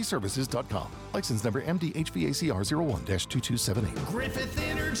GriffithEnergyServices.com. License number MD-HVACR 01-2278. Griffith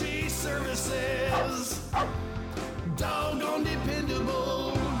Energy Services. Doggone dependable.